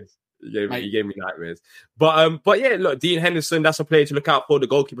nightmares. He gave me nightmares. But yeah, look, Dean Henderson, that's a player to look out for, the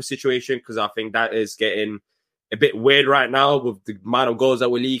goalkeeper situation, because I think that is getting a bit weird right now with the amount of goals that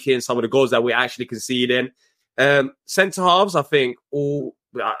we're leaking, some of the goals that we're actually conceding. Centre halves, I think,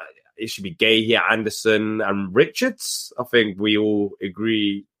 it should be Gay here, Anderson and Richards. I think we all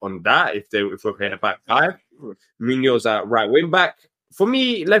agree on that. If we're playing a back five, Munoz at right wing back. For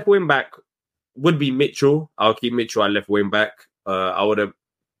me, left wing back would be Mitchell. I'll keep Mitchell at left wing back. I would have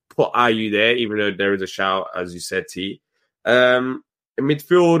put Ayew there, even though there is a shout, as you said, T. In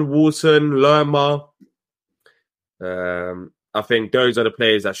midfield, Wilson, Lerma. I think those are the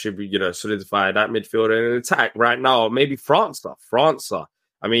players that should be, solidify that midfield and attack right now. Maybe França.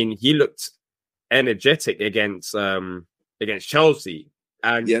 I mean, he looked energetic against Chelsea,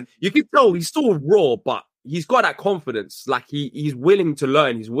 and you can tell he's still raw, but he's got that confidence. Like he's willing to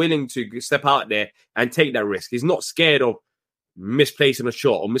learn. He's willing to step out there and take that risk. He's not scared of misplacing a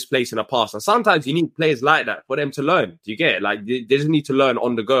shot or misplacing a pass. And sometimes you need players like that for them to learn. Do you get it? Like they just need to learn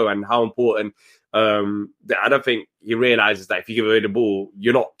on the go and how important. I don't think he realizes that if you give away the ball,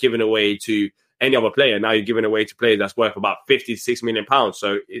 you're not giving away to any other player. Now you're giving away to players that's worth about 56 million pounds.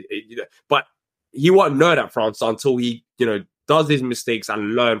 So, but he won't know that, France, until he, does his mistakes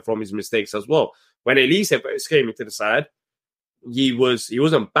and learn from his mistakes as well. When Elise first came into the side, he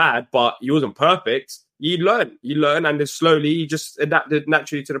wasn't bad, but he wasn't perfect. He learned, and then slowly he just adapted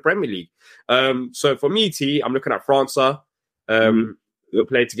naturally to the Premier League. So for me, I'm looking at França, a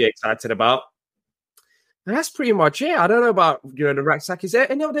player to get excited about. And that's pretty much it. I don't know about the rucksack. Is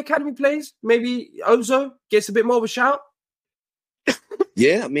there any other academy players? Maybe Ozo gets a bit more of a shout.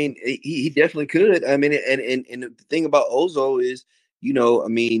 Yeah, I mean, he definitely could. I mean, and the thing about Ozo is,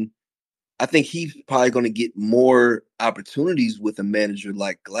 I think he's probably going to get more opportunities with a manager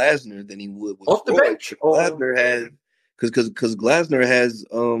like Glasner than he would with off the bench. Glasner has, because Glasner has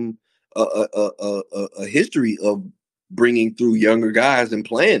a history of bringing through younger guys and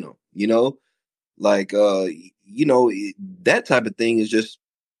playing them. That type of thing is just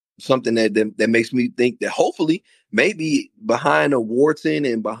something that makes me think that hopefully maybe behind a Wharton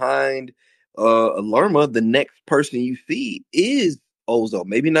and behind a Lerma, the next person you feed is Ozo.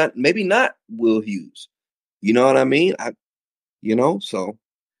 Maybe not Will Hughes. You know what I mean? So.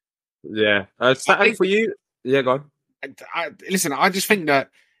 Yeah. For you. Yeah, go on. Listen, I just think that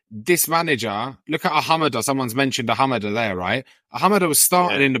this manager, look at Ahamada. Someone's mentioned Ahamada there, right? Ahamada was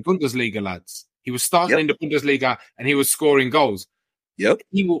starting in the Bundesliga, lads. He was starting in the Bundesliga and he was scoring goals. Yep.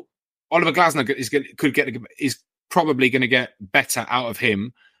 Oliver Glasner is probably going to get better out of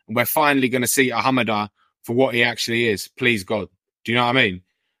him. And we're finally going to see Ahamada for what he actually is. Please God. Do you know what I mean?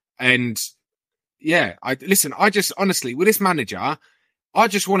 And yeah, I just honestly, with this manager, I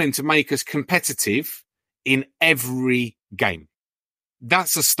just want him to make us competitive in every game.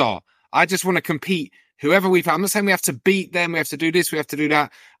 That's a start. I just want to compete. Whoever I'm not saying we have to beat them. We have to do this. We have to do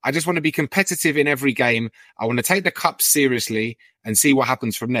that. I just want to be competitive in every game. I want to take the cup seriously and see what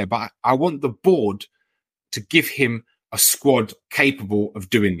happens from there. But I want the board to give him a squad capable of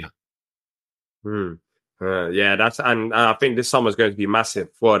doing that. And I think this summer is going to be massive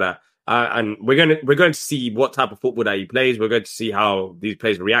for that. And we're going to see what type of football that he plays. We're going to see how these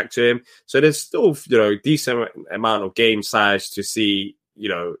players react to him. So there's still, decent amount of game size to see,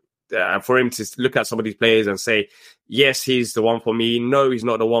 for him to look at some of these players and say, yes, he's the one for me. No, he's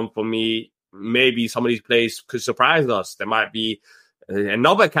not the one for me. Maybe some of these players could surprise us. There might be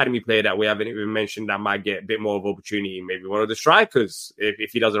another academy player that we haven't even mentioned that might get a bit more of opportunity. Maybe one of the strikers,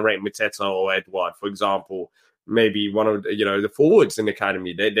 if he doesn't rate Mateta or Edward, for example. Maybe one of the forwards in the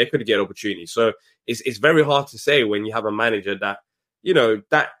academy, they could get opportunity. So it's very hard to say when you have a manager that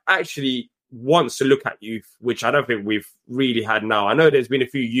that actually wants to look at youth, which I don't think we've really had now. I know there's been a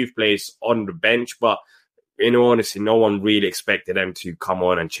few youth players on the bench, but in all honesty, no one really expected them to come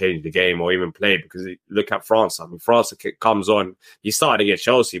on and change the game or even play, because look at France. I mean, France comes on, he started against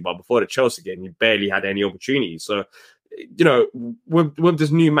Chelsea, but before the Chelsea game, he barely had any opportunity. So, with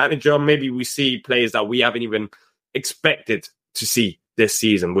this new manager, maybe we see players that we haven't even expected to see this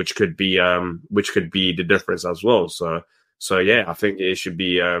season, which could be the difference as well. So yeah, I think it should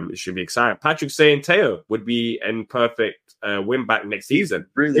be exciting. Patrick saying Teo would be in perfect win back next season.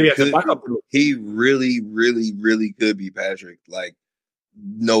 He really, really, really could be Patrick. Like,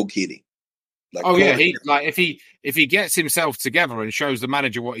 no kidding. If he gets himself together and shows the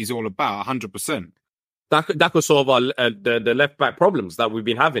manager what he's all about, 100%. That could solve the left back problems that we've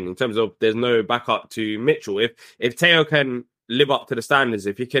been having in terms of there's no backup to Mitchell. If Teo can live up to the standards,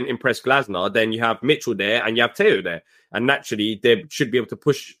 if he can impress Glasner, then you have Mitchell there and you have Teo there. And naturally, they should be able to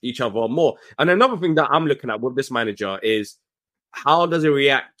push each other more. And another thing that I'm looking at with this manager is how does he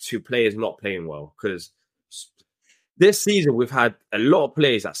react to players not playing well? Because this season, we've had a lot of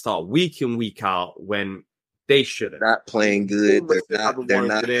players that start week in, week out when they shouldn't. Not playing good. They're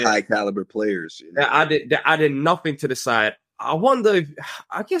not high caliber players. They're adding nothing to the side. I wonder if,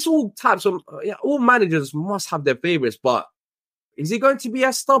 I guess all managers must have their favorites, but is he going to be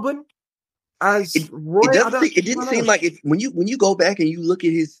as stubborn as Roy? It didn't seem like it when you go back and you look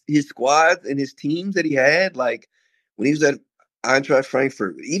at his squads and his teams that he had, like when he was at Eintracht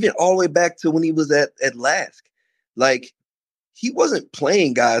Frankfurt, even all the way back to when he was at Lask, like he wasn't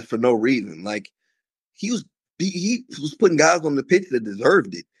playing guys for no reason. Like he was putting guys on the pitch that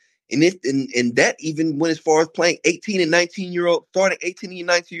deserved it. And that even went as far as playing 18 and 19-year-old, starting 18 and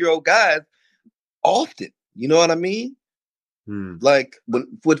 19-year-old guys often. You know what I mean? Like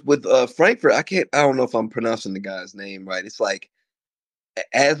with Frankfurt, I don't know if I'm pronouncing the guy's name right. It's like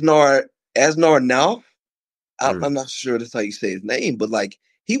Asnar Nauf. I'm not sure that's how you say his name, but like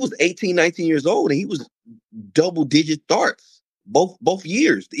he was 18, 19 years old and he was double digit starts both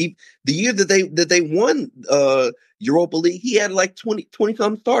years. The year that they won Europa League, he had like 20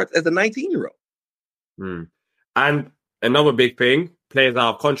 some starts as a 19-year-old. And another big thing, players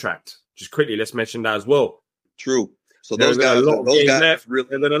out of contract. Just quickly, let's mention that as well. True. So there's a lot of games left. Really,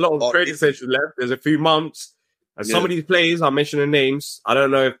 there's a lot of training sessions left. There's a few months. And some of these players, I'll mention the names. I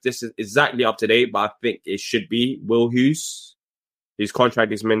don't know if this is exactly up to date, but I think it should be. Will Hughes. His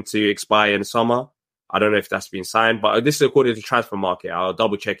contract is meant to expire in the summer. I don't know if that's been signed, but this is according to Transfer Market. I'll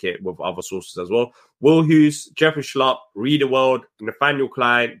double check it with other sources as well. Will Hughes, Jeffrey Schlupp, Reed World, Nathaniel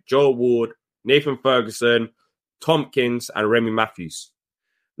Klein, Joe Ward, Nathan Ferguson, Tompkins, and Remy Matthews.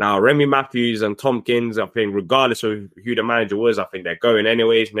 Now, Remy Matthews and Tompkins, I think, regardless of who the manager was, I think they're going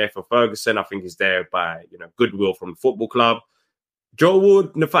anyways. Nathan Ferguson, I think, is there by goodwill from the football club. Joe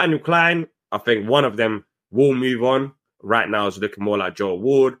Ward, Nathaniel Klein, I think one of them will move on. Right now, it's looking more like Joe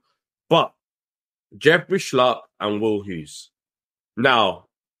Ward. But Jeffrey Schlupp and Will Hughes. Now,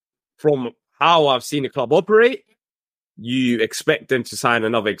 from how I've seen the club operate, you expect them to sign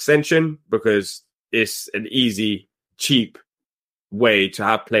another extension because it's an easy, cheap way to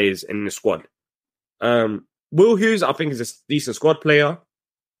have players in the squad. Will Hughes, I think, is a decent squad player.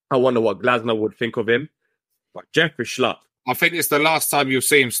 I wonder what Glasner would think of him. But Jeffrey Schlupp, I think it's the last time you'll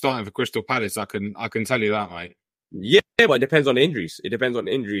see him starting for Crystal Palace. I can tell you that, mate. Yeah, but it depends on the injuries. It depends on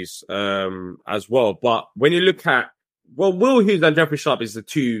the injuries as well. But when you look at, Will Hughes and Jeffrey Schlupp is the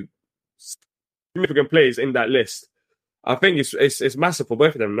two significant players in that list. I think it's massive for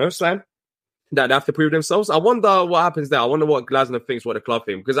both of them, no, Slam? That they have to prove themselves. I wonder what happens there. I wonder what Glasner thinks, what the club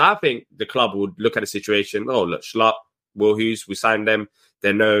thinks. Because I think the club would look at the situation. Oh, look, Schlupp, Will Hughes, we signed them.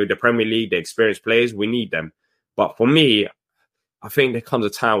 They know the Premier League, they're experienced players. We need them. But for me, I think there comes a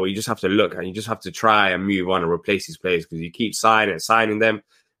time where you just have to look and you just have to try and move on and replace these players because you keep signing them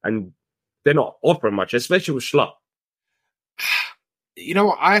and they're not offering much, especially with Schlupp. You know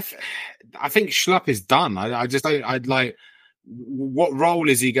what? I think Schlupp is done. I just don't. I'd like. What role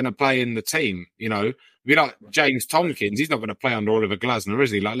is he going to play in the team? Like James Tompkins, he's not going to play under Oliver Glasner, is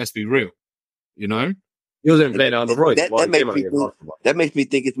he? Like, let's be real. He wasn't playing under Roy. That makes me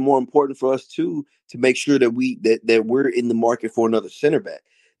think it's more important for us too to make sure that we're in the market for another center back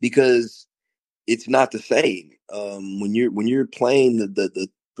because it's not the same. When you're playing the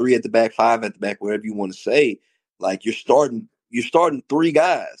 3 at the back, 5 at the back, whatever you want to say, like you're starting 3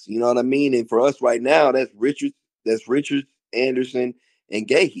 guys. You know what I mean? And for us right now, that's Richards, Anderson, and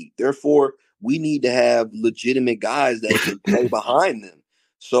Gahey. Therefore, we need to have legitimate guys that can play behind them.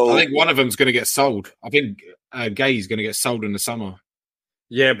 So I think one of them's going to get sold. I think Gay's going to get sold in the summer.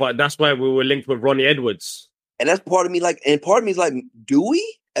 Yeah, but that's why we were linked with Ronnie Edwards. And that's part of me like, do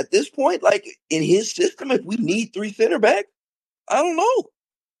we at this point, like in his system, if we need 3 center back? I don't know.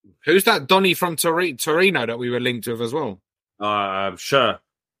 Who's that Donny from Torino that we were linked with as well? Sure.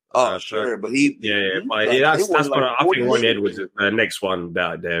 Oh, sure, but that's what I think. Ronnie Edwards is the next one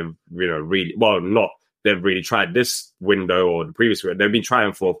that they've they've really tried this window or the previous window. They've been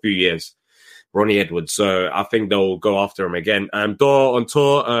trying for a few years. Ronnie Edwards, so I think they'll go after him again. Dor on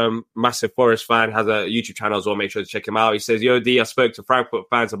tour, massive Forest fan, has a YouTube channel as well. Make sure to check him out. He says, "Yo, D, I spoke to Frankfurt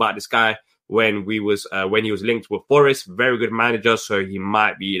fans about this guy when he was linked with Forest. Very good manager, so he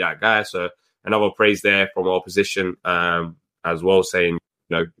might be that guy." So another praise there from our opposition as well, saying,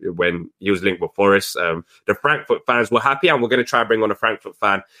 when he was linked with Forest, the Frankfurt fans were happy, and we're going to try and bring on a Frankfurt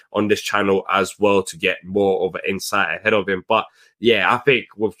fan on this channel as well to get more of an insight ahead of him. But yeah, I think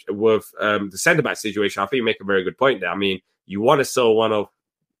with the centre back situation, I think you make a very good point there. I mean, you want to sell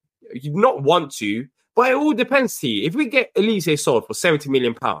you not want to, but it all depends. If we get Elise sold for £70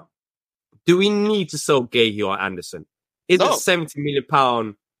 million, do we need to sell Gahey or Anderson? Is it £70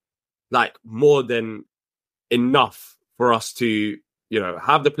 million like more than enough for us to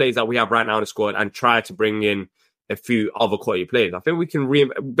have the players that we have right now in the squad and try to bring in a few other quality players. I think we can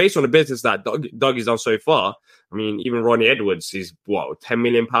based on the business that Dougie's done so far. I mean, even Ronnie Edwards is £10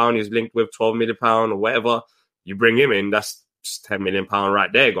 million. He's linked with £12 million or whatever. You bring him in, that's £10 million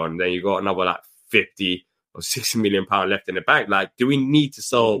right there gone. Then you got another like 50 or £60 million left in the bank. Like, do we need to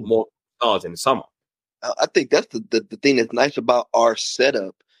sell more stars in the summer? I think that's the thing that's nice about our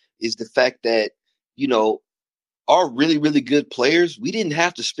setup is the fact that, you know, our really, really good players, we didn't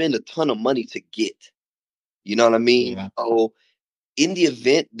have to spend a ton of money to get. You know what I mean? Yeah. So in the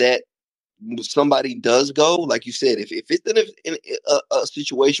event that somebody does go, like you said, if it's in a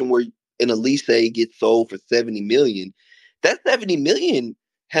situation where an Elise gets sold for $70 million, that $70 million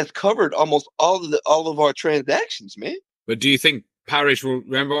has covered almost all of our transactions, man. But do you think Parish will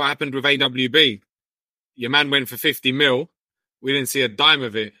remember what happened with AWB? Your man went for 50 mil. We didn't see a dime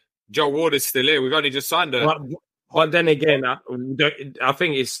of it. Joe Ward is still here. We've only just signed her. But then again, I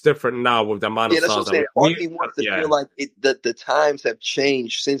think it's different now with the amount of stars. That's what I'm saying. Part of me wants to feel like the times have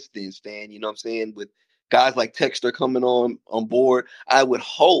changed since then, Stan. You know what I'm saying? With guys like Texter coming on board, I would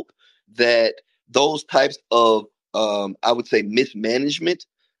hope that those types of, I would say, mismanagement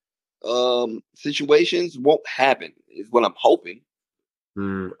situations won't happen, is what I'm hoping.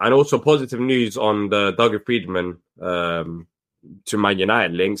 And also positive news on the Dougie Friedman to Man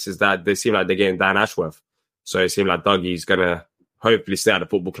United links is that they seem like they're getting Dan Ashworth. So it seems like Dougie's going to hopefully stay at the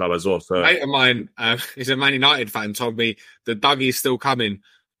football club as well. So a mate of mine, he's a Man United fan, told me that Dougie's still coming,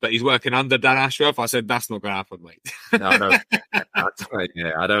 but he's working under Dan Ashworth. I said, that's not going to happen, mate. No,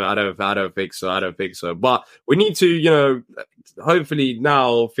 I don't think so. I don't think so. But we need to, you know, hopefully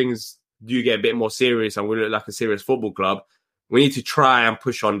now things do get a bit more serious and we look like a serious football club. We need to try and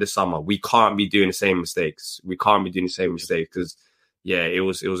push on this summer. We can't be doing the same mistakes. Because it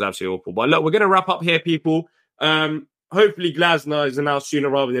was absolutely awful. But look, we're going to wrap up here, people. Hopefully Glasner is announced sooner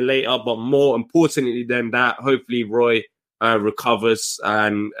rather than later. But more importantly than that, hopefully Roy recovers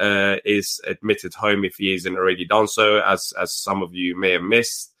and is admitted home if he isn't already done so, as some of you may have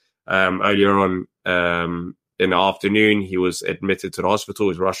missed. Earlier on in the afternoon, he was admitted to the hospital. He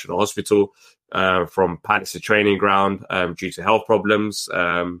was rushed to the hospital from Palace training ground due to health problems.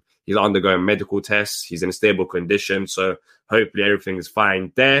 He's undergoing medical tests. He's in a stable condition. So hopefully everything is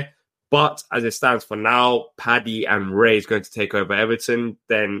fine there. But as it stands for now, Paddy and Ray is going to take over Everton.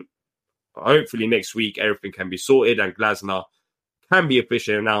 Then hopefully next week everything can be sorted and Glasner can be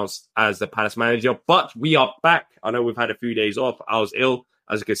officially announced as the Palace manager. But we are back. I know we've had a few days off. I was ill.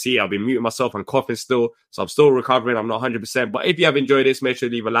 As you can see, I've been muting myself and coughing still. So I'm still recovering. I'm not 100%. But if you have enjoyed this, make sure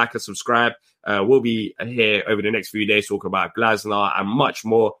to leave a like and subscribe. We'll be here over the next few days talking about Glasner and much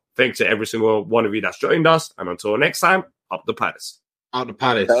more. Thanks to every single one of you that's joined us. And until next time, up the Palace. Up the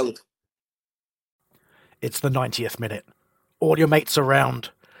Palace. It's the 90th minute. All your mates around.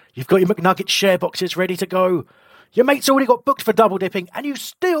 You've got your McNugget share boxes ready to go. Your mate's already got booked for double dipping and you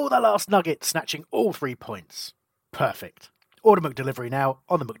steal the last nugget, snatching all 3 points. Perfect. Order McDelivery now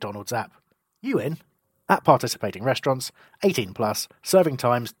on the McDonald's app. You in? At participating restaurants, 18 plus, serving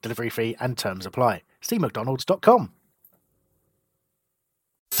times, delivery fee and terms apply. See mcdonalds.com.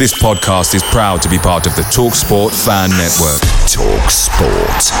 This podcast is proud to be part of the TalkSport Fan Network.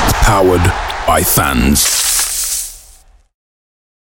 TalkSport. Powered by fans.